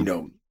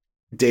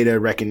 data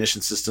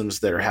recognition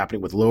systems that are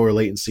happening with lower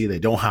latency. They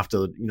don't have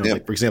to,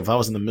 like, for example, if I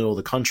was in the middle of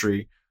the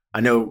country,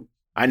 I know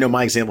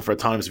my example for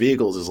autonomous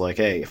vehicles is like,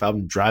 hey, if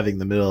I'm driving in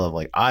the middle of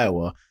like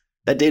Iowa,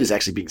 that data is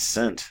actually being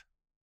sent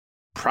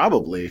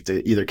probably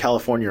to either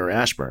California or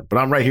Ashburn, but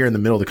I'm right here in the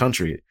middle of the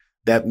country.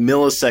 That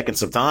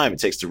milliseconds of time it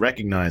takes to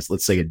recognize,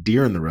 let's say, a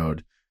deer in the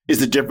road is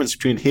the difference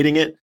between hitting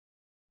it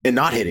and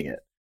not hitting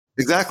it.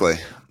 Exactly.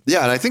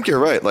 Yeah. And I think you're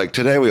right. Like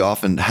today we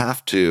often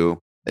have to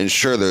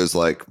ensure there's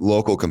like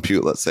local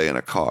compute, let's say in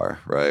a car,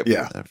 right?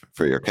 Yeah.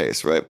 For your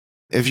case, right?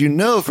 If you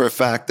know for a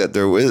fact that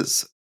there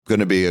is going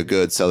to be a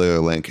good cellular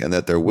link and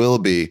that there will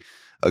be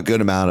a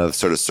good amount of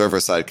sort of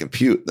server-side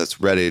compute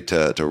that's ready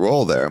to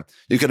roll there,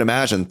 you can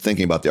imagine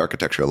thinking about the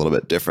architecture a little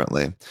bit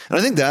differently. And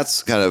I think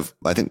that's kind of,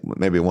 I think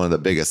maybe one of the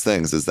biggest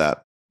things is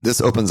that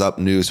this opens up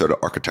new sort of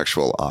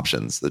architectural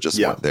options that just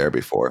weren't there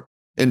before.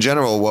 In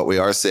general, what we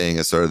are seeing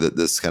is sort of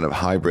this kind of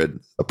hybrid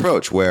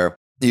approach where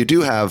you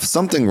do have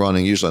something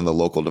running usually on the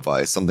local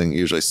device, something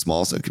usually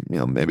small, so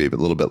maybe a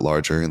little bit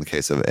larger in the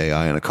case of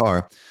AI in a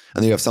car,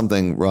 and then you have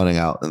something running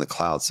out in the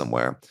cloud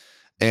somewhere.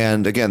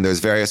 And again, there's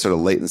various sort of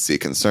latency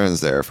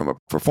concerns there from a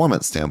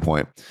performance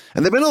standpoint.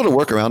 And they've been able to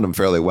work around them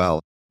fairly well.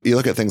 You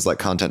look at things like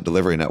content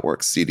delivery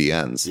networks,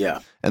 CDNs. Yeah.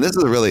 And this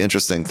is a really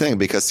interesting thing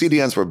because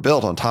CDNs were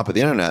built on top of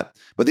the internet,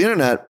 but the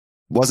internet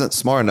wasn't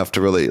smart enough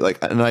to really,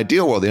 like, in an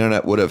ideal world, the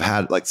internet would have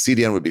had, like,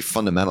 CDN would be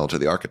fundamental to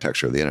the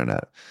architecture of the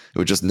internet. It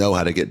would just know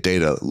how to get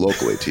data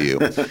locally to you.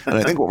 And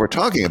I think what we're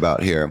talking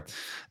about here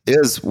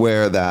is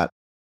where that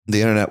the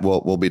internet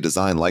will be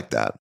designed like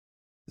that.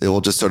 It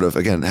will just sort of,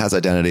 again, it has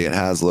identity, it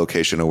has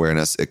location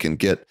awareness, it can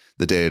get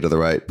the data to the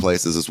right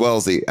places as well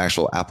as the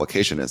actual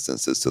application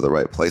instances to the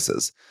right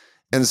places.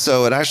 And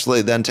so it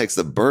actually then takes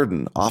the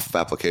burden off of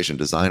application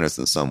designers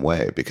in some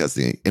way because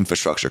the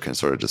infrastructure can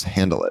sort of just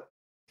handle it.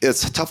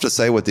 It's tough to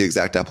say what the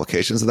exact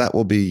applications of that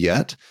will be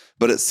yet,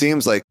 but it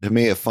seems like to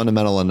me a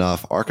fundamental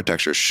enough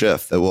architecture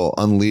shift that will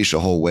unleash a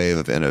whole wave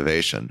of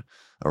innovation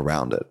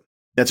around it.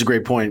 That's a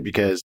great point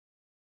because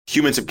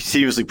humans have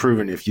continuously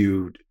proven if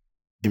you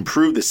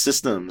improve the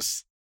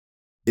systems,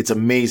 it's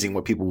amazing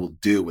what people will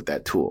do with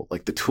that tool.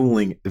 Like the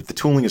tooling, if the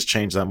tooling has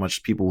changed that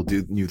much, people will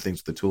do new things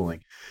with the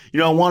tooling.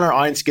 I want our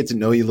audience to get to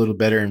know you a little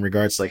better in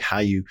regards to like how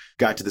you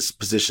got to this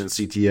position,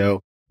 CTO,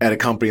 at a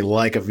company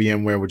like a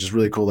VMware, which is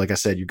really cool. Like I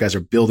said, you guys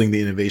are building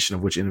the innovation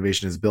of which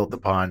innovation is built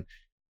upon.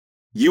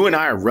 You and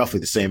I are roughly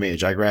the same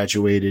age. I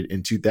graduated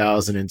in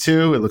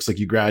 2002. It looks like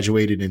you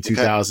graduated in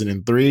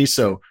 2003.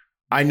 So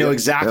I know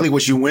exactly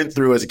what you went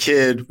through as a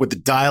kid with the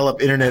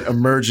dial-up internet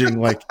emerging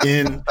like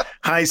in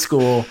high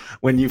school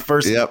when you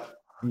first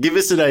give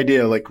us an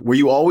idea. Like, were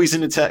you always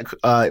into tech?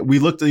 We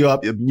looked you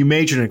up. You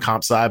majored in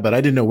comp sci, but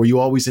I didn't know. Were you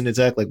always into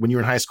tech? Like when you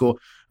were in high school?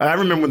 I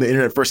remember when the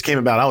internet first came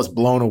about, I was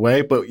blown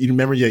away. But you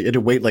remember you had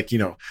to wait like,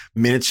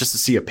 minutes just to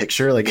see a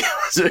picture. Like,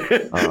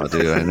 oh,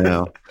 dude, I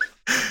know.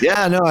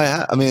 Yeah, no,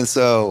 I mean,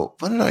 so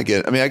when did I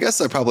get? I mean, I guess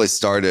I probably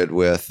started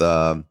with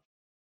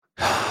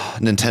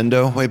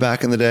Nintendo way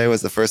back in the day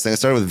was the first thing. I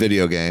started with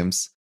video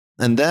games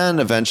and then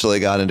eventually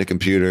got into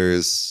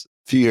computers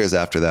a few years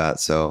after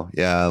that. So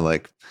yeah,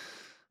 like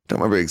don't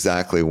remember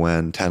exactly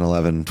when, 10,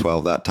 11,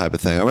 12, that type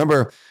of thing. I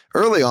remember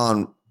early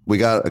on, we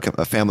got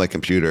a family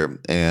computer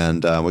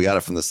and we got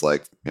it from this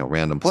like,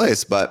 random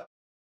place, but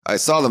I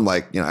saw them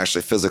like,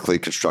 actually physically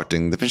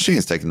constructing the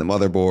machines, taking the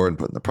motherboard and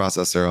putting the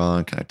processor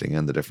on, connecting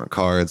in the different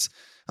cards.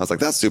 I was like,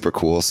 that's super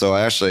cool. So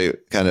I actually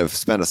kind of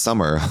spent a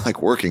summer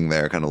like working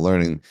there, kind of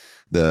learning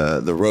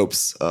the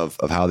ropes of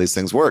how these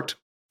things worked.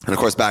 And of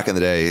course, back in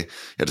the day, you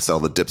had to sell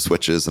the dip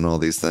switches and all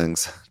these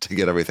things to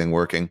get everything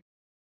working.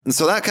 And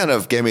so that kind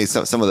of gave me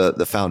some of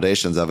the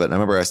foundations of it. And I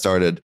remember I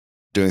started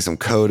doing some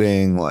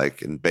coding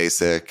like in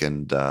BASIC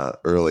and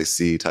early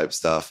C type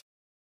stuff.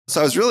 So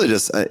I was really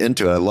just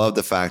into it. I loved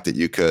the fact that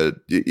you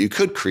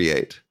could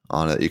create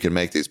on it. You could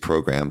make these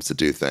programs to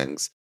do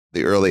things.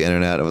 The early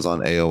internet, I was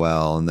on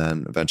AOL and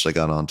then eventually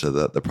got onto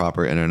the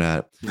proper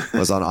internet. I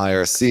was on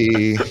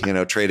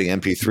IRC, trading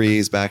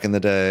MP3s back in the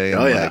day.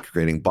 And like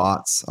creating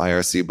bots,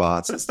 IRC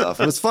bots and stuff.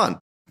 It was fun.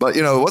 But,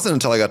 it wasn't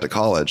until I got to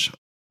college.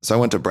 So I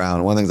went to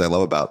Brown. One of the things I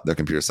love about their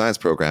computer science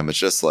program is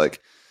just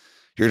like,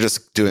 you're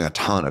just doing a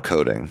ton of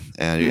coding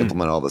and you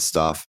implement all this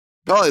stuff.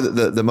 Probably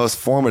the most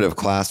formative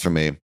class for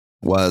me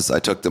was I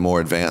took the more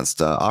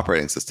advanced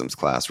operating systems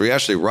class where you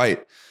actually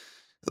write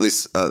at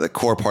least the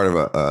core part of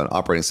an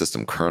operating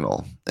system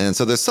kernel. And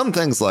so there's some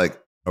things like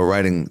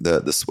writing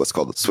this what's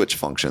called the switch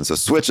function. So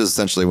switch is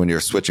essentially when you're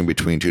switching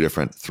between two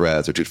different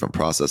threads or two different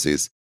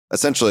processes.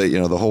 Essentially,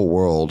 the whole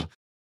world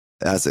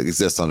as it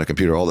exists on a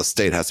computer, all the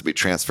state has to be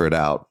transferred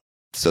out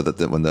so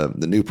that when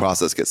the new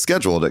process gets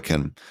scheduled, it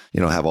can,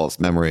 have all its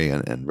memory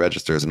and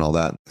registers and all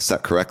that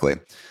set correctly.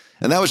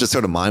 And that was just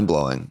sort of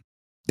mind-blowing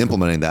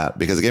implementing that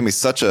because it gave me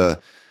such a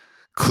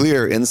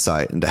clear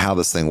insight into how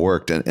this thing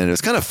worked. And it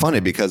was kind of funny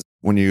because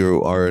when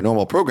you are a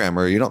normal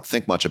programmer, you don't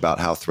think much about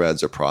how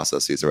threads or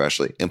processes are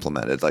actually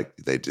implemented. Like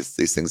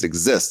these things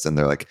exist and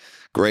they're like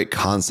great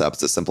concepts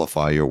to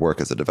simplify your work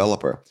as a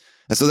developer.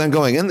 And so then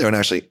going in there and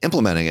actually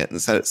implementing it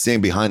and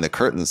seeing behind the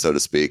curtain, so to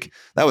speak,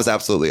 that was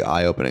absolutely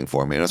eye-opening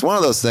for me. And it's one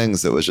of those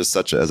things that was just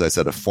such, as I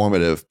said, a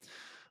formative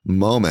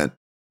moment,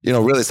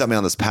 really set me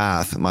on this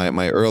path.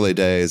 My early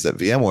days at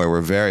VMware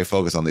were very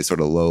focused on these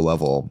sort of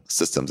low-level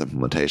systems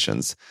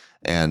implementations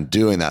and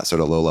doing that sort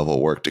of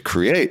low-level work to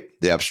create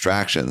the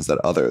abstractions that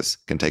others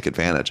can take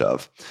advantage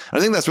of. And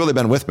I think that's really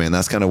been with me. And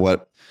that's kind of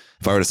what,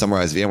 if I were to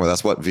summarize VMware,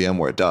 that's what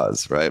VMware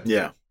does, right?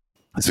 Yeah.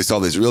 So we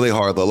solve these really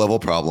hard low-level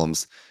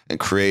problems and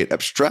create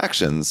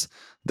abstractions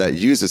that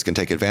users can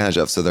take advantage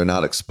of so they're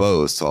not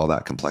exposed to all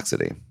that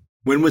complexity.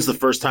 When was the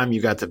first time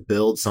you got to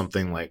build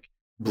something like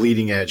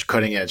bleeding edge,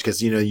 cutting edge?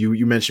 Because,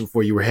 you mentioned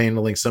before you were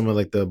handling some of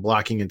like the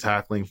blocking and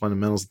tackling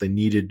fundamentals that they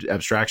needed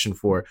abstraction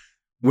for.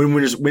 When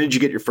did you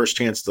get your first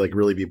chance to like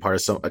really be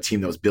part of a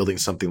team that was building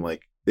something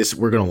like this?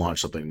 We're going to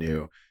launch something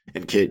new,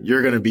 and Kit,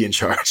 you're going to be in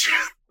charge.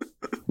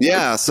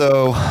 Yeah.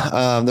 So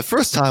the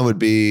first time would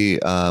be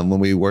when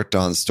we worked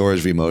on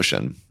storage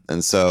vMotion.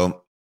 And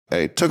so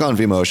I took on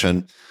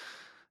vMotion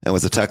and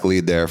was a tech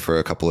lead there for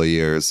a couple of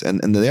years. And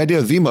the idea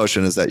of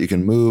vMotion is that you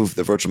can move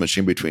the virtual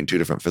machine between two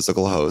different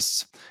physical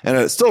hosts. And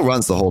it still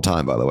runs the whole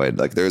time, by the way.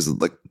 Like there's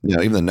like,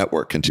 even the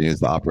network continues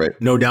to operate.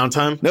 No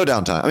downtime? No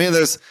downtime. I mean,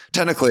 there's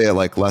technically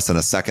like less than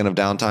a second of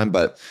downtime,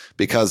 but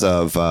because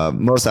of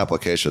most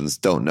applications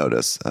don't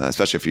notice,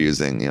 especially if you're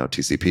using,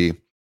 TCP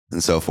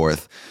and so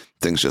forth,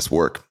 things just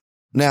work.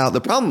 Now,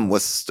 the problem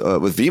with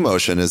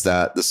vMotion is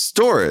that the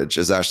storage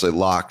is actually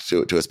locked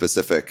to a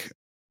specific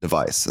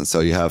device. And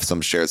so you have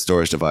some shared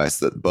storage device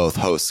that both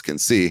hosts can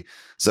see.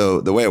 So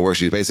the way it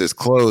works, you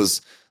basically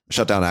just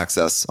shut down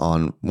access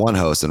on one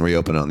host and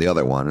reopen it on the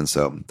other one. And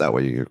so that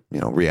way you're,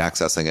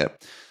 re-accessing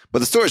it. But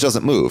the storage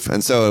doesn't move.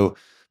 And so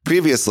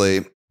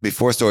previously,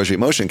 before storage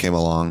vMotion came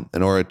along,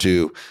 in order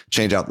to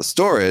change out the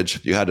storage,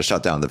 you had to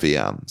shut down the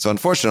VM. So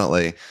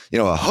unfortunately,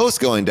 a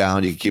host going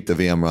down, you can keep the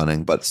VM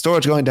running, but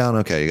storage going down,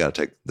 okay, you got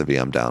to take the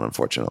VM down,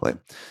 unfortunately.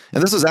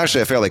 And this was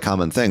actually a fairly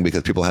common thing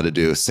because people had to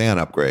do SAN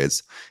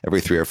upgrades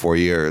every 3 or 4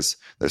 years.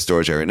 Their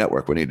storage area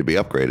network would need to be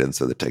upgraded. And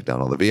so they take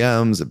down all the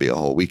VMs, it'd be a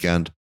whole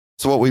weekend.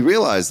 So what we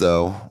realized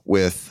though,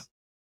 with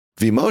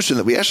vMotion,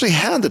 that we actually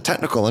had the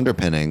technical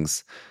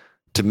underpinnings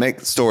to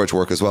make storage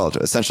work as well, to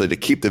essentially to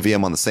keep the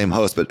VM on the same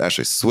host, but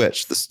actually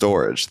switch the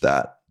storage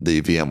that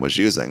the VM was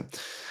using.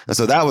 And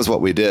so that was what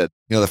we did.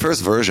 The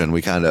first version,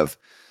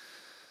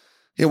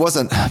 it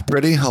wasn't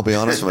pretty, I'll be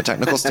honest, from a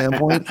technical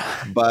standpoint,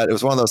 but it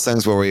was one of those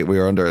things where we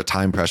were under a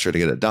time pressure to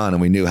get it done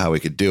and we knew how we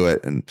could do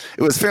it. And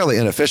it was fairly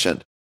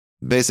inefficient.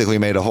 Basically, we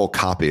made a whole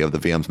copy of the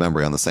VM's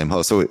memory on the same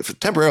host. So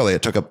temporarily,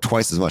 it took up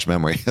twice as much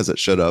memory as it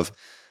should have.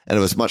 And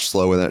it was much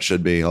slower than it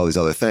should be, all these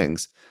other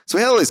things. So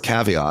we had all these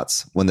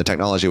caveats when the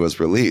technology was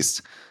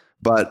released,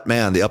 but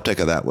man, the uptake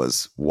of that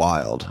was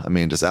wild. I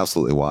mean, just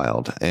absolutely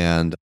wild.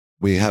 And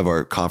we have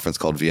our conference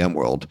called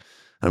VMworld.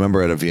 I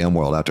remember at a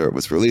VMworld after it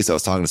was released, I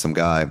was talking to some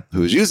guy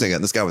who was using it,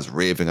 and this guy was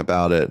raving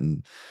about it.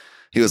 And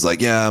he was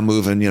like, yeah, I'm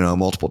moving,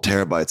 multiple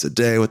terabytes a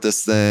day with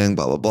this thing,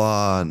 blah, blah,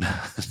 blah. And,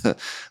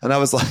 and I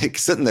was like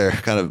sitting there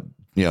kind of,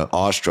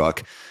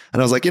 awestruck.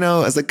 And I was like,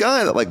 as a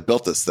guy that like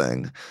built this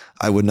thing,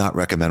 I would not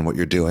recommend what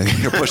you're doing.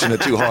 You're pushing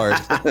it too hard.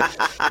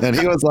 And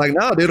he was like,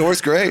 no, dude, it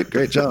works great.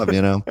 Great job,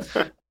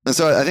 And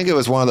so I think it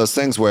was one of those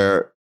things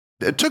where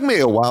it took me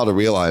a while to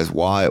realize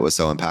why it was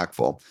so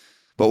impactful.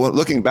 But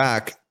looking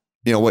back,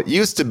 what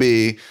used to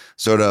be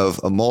sort of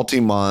a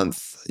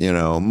multi-month,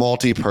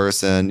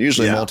 multi-person,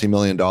 usually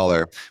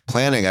multi-million-dollar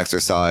planning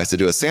exercise to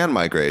do a SAN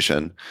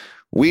migration,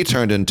 we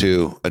turned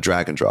into a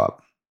drag and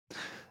drop.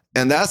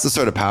 And that's the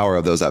sort of power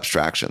of those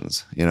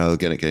abstractions,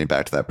 getting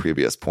back to that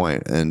previous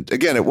point. And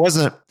again, it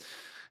wasn't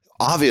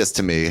obvious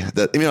to me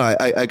that,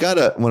 I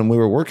got when we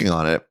were working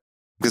on it,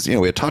 because,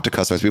 we had talked to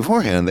customers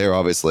beforehand, and they were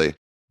obviously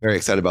very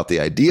excited about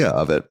the idea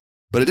of it,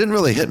 but it didn't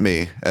really hit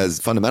me as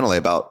fundamentally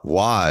about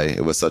why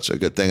it was such a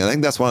good thing. And I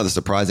think that's one of the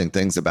surprising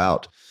things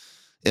about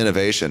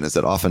innovation is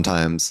that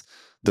oftentimes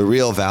the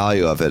real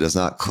value of it is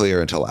not clear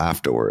until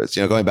afterwards.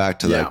 Going back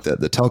to like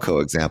the telco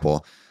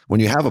example, when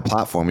you have a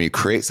platform and you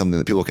create something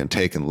that people can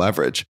take and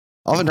leverage,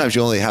 oftentimes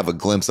you only have a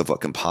glimpse of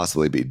what can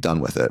possibly be done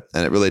with it.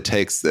 And it really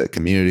takes the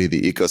community,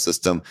 the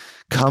ecosystem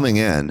coming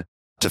in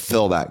to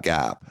fill that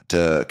gap,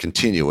 to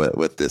continue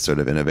with this sort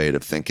of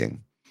innovative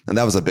thinking. And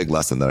that was a big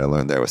lesson that I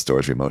learned there with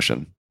storage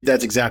vMotion.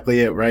 That's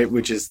exactly it, right?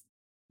 Which is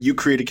you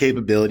create a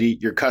capability,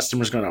 your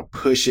customer's going to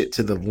push it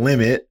to the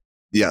limit.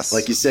 Yes.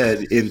 Like you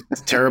said, in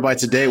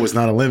terabytes a day was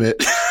not a limit.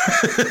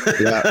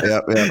 Yeah.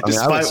 I mean,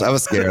 I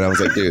was scared. I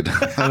was like, dude,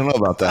 I don't know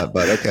about that,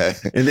 but okay.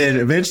 And then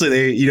eventually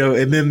they,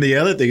 and then the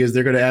other thing is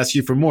they're going to ask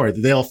you for more.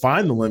 They'll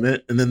find the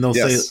limit and then they'll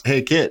say,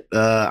 hey, Kit,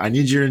 I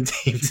need your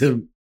team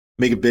to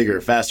make it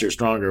bigger, faster,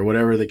 stronger,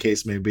 whatever the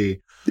case may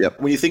be. Yep.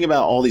 When you think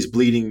about all these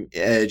bleeding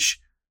edge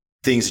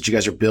things that you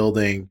guys are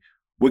building,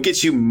 what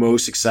gets you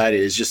most excited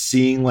is just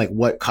seeing like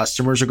what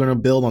customers are going to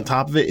build on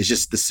top of it. Is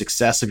just the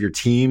success of your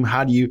team.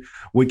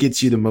 What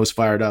gets you the most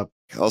fired up?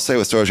 I'll say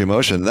with storage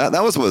vMotion,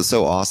 that was what was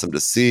so awesome to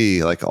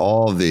see, like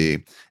all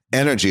the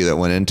energy that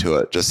went into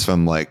it, just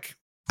from like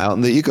out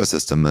in the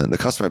ecosystem and the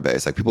customer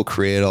base. Like people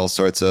create all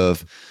sorts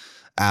of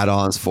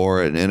add-ons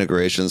for it and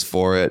integrations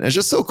for it. And it's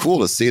just so cool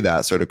to see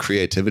that sort of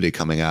creativity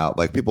coming out.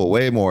 Like people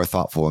way more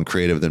thoughtful and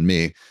creative than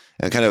me,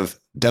 and kind of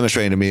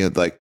demonstrating to me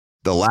like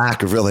the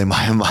lack of really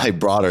my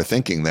broader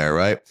thinking there,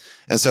 right?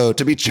 And so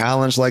to be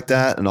challenged like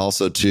that, and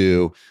also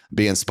to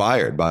be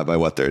inspired by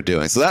what they're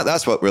doing. So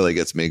that's what really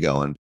gets me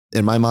going.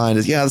 in my mind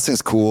is, yeah, this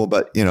thing's cool,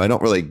 but I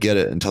don't really get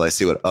it until I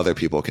see what other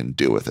people can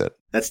do with it.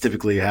 That's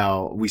typically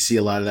how we see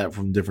a lot of that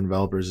from different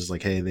developers is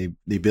like, hey,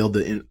 they build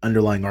the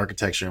underlying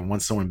architecture. And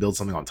once someone builds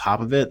something on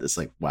top of it, it's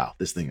like, wow,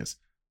 this thing is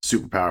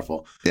super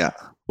powerful. Yeah.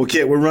 Well,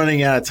 Kit, we're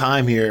running out of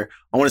time here.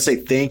 I want to say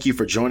thank you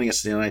for joining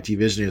us today on IT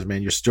Visionaries,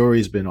 man. Your story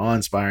has been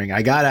awe-inspiring.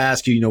 I got to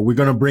ask you, we're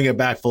going to bring it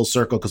back full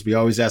circle because we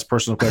always ask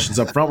personal questions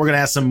up front. We're going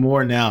to ask some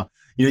more now.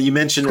 You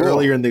mentioned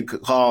earlier in the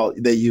call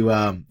that you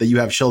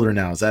have children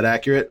now. Is that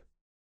accurate?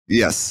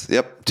 Yes.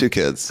 Yep. 2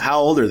 kids. How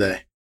old are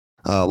they?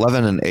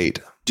 11 and 8.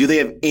 Do they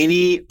have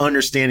any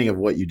understanding of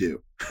what you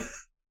do?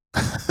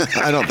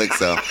 I don't think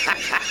so.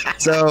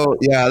 So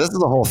yeah, this is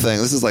the whole thing.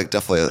 This is like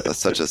definitely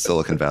such a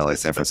Silicon Valley,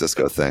 San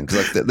Francisco thing.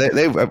 Because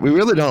like we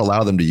really don't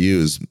allow them to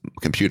use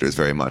computers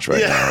very much now,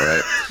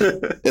 right?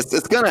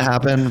 It's gonna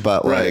happen,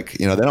 but like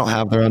they don't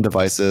have their own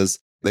devices.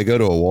 They go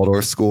to a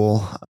Waldorf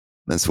school,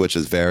 and Switch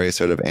is very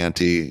sort of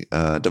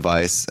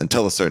anti-device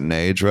until a certain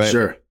age, right?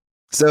 Sure.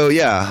 So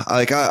yeah,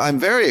 like I'm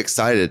very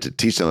excited to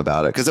teach them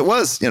about it because it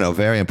was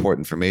very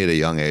important for me at a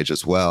young age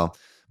as well.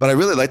 But I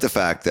really like the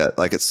fact that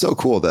like it's so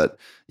cool that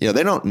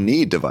they don't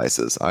need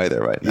devices either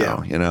right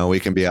now. Yeah. We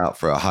can be out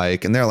for a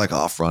hike and they're like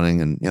off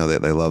running and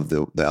they love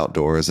the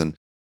outdoors, and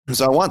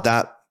so I want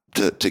that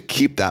to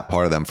keep that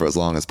part of them for as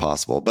long as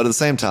possible. But at the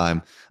same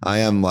time, I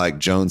am like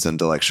jonesing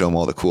to like show them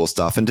all the cool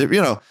stuff and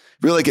to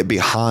really get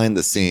behind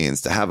the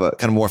scenes, to have a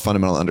kind of more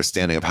fundamental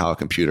understanding of how a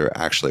computer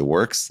actually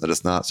works. That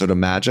it's not sort of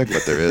magic,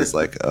 but there is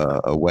like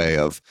a way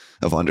of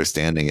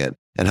understanding it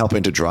and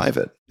helping to drive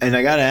it. And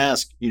I got to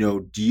ask,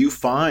 do you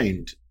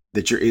find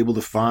that you're able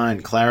to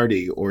find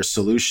clarity or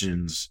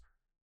solutions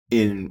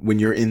when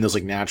you're in those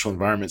like natural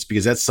environments?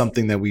 Because that's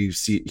something that we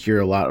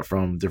hear a lot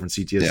from different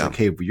CTOs. Yeah. Like,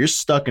 hey, if you're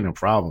stuck in a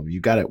problem, what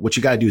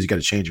you got to do is you got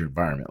to change your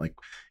environment. Like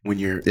when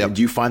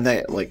do you find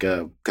that like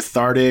a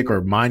cathartic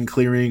or mind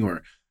clearing,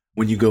 or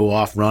when you go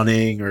off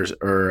running or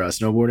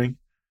snowboarding?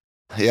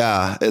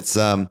 Yeah, it's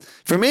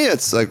for me,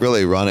 it's like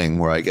really running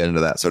where I get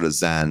into that sort of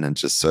zen and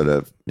just sort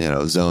of,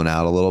 zone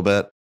out a little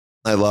bit.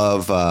 I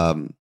love,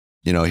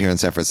 here in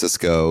San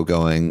Francisco,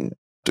 going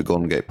to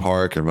Golden Gate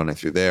Park and running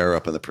through there,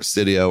 up in the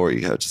Presidio, where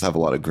you just have a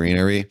lot of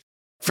greenery.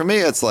 For me,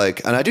 it's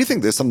like, and I do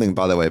think there's something,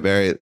 by the way,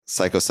 very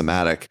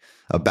psychosomatic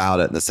about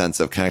it in the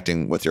sense of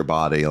connecting with your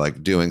body,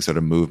 like doing sort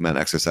of movement,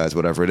 exercise,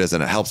 whatever it is,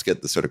 and it helps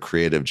get the sort of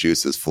creative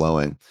juices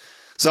flowing.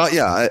 So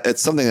yeah,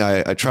 it's something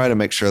I try to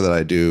make sure that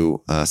I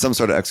do some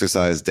sort of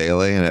exercise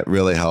daily, and it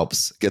really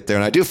helps get there.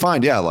 And I do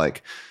find,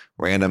 like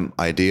random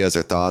ideas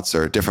or thoughts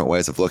or different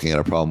ways of looking at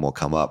a problem will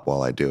come up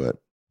while I do it.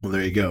 Well,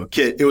 there you go.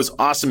 Kit, it was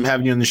awesome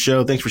having you on the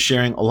show. Thanks for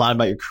sharing a lot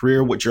about your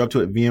career, what you're up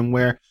to at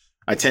VMware.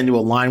 I tend to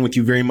align with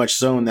you very much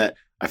so in that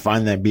I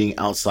find that being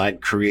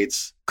outside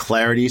creates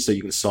clarity so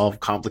you can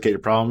solve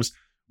complicated problems.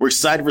 We're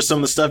excited for some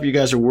of the stuff you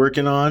guys are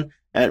working on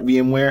at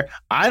VMware.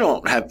 I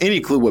don't have any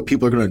clue what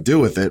people are going to do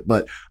with it,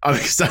 but I'm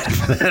excited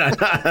for that.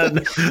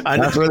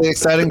 That's where the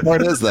exciting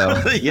part is,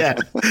 though. Yeah.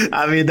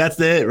 I mean, that's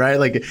it, right?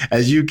 Like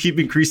as you keep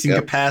increasing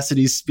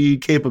capacity,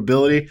 speed,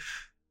 capability,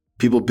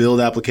 people build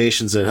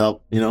applications that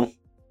help,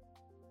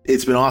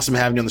 It's been awesome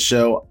having you on the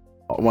show.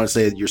 I want to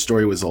say that your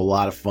story was a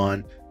lot of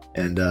fun.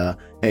 And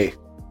hey,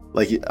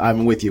 like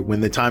I'm with you.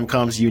 When the time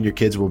comes, you and your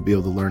kids will be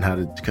able to learn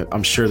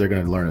I'm sure they're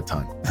going to learn a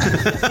ton.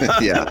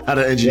 Yeah. How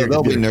to engineer.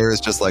 They'll be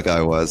nerds just like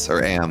I was,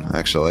 or am,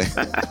 actually.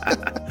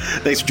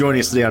 Thanks for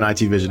joining us today on IT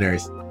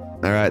Visionaries. All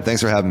right.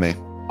 Thanks for having me.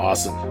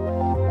 Awesome.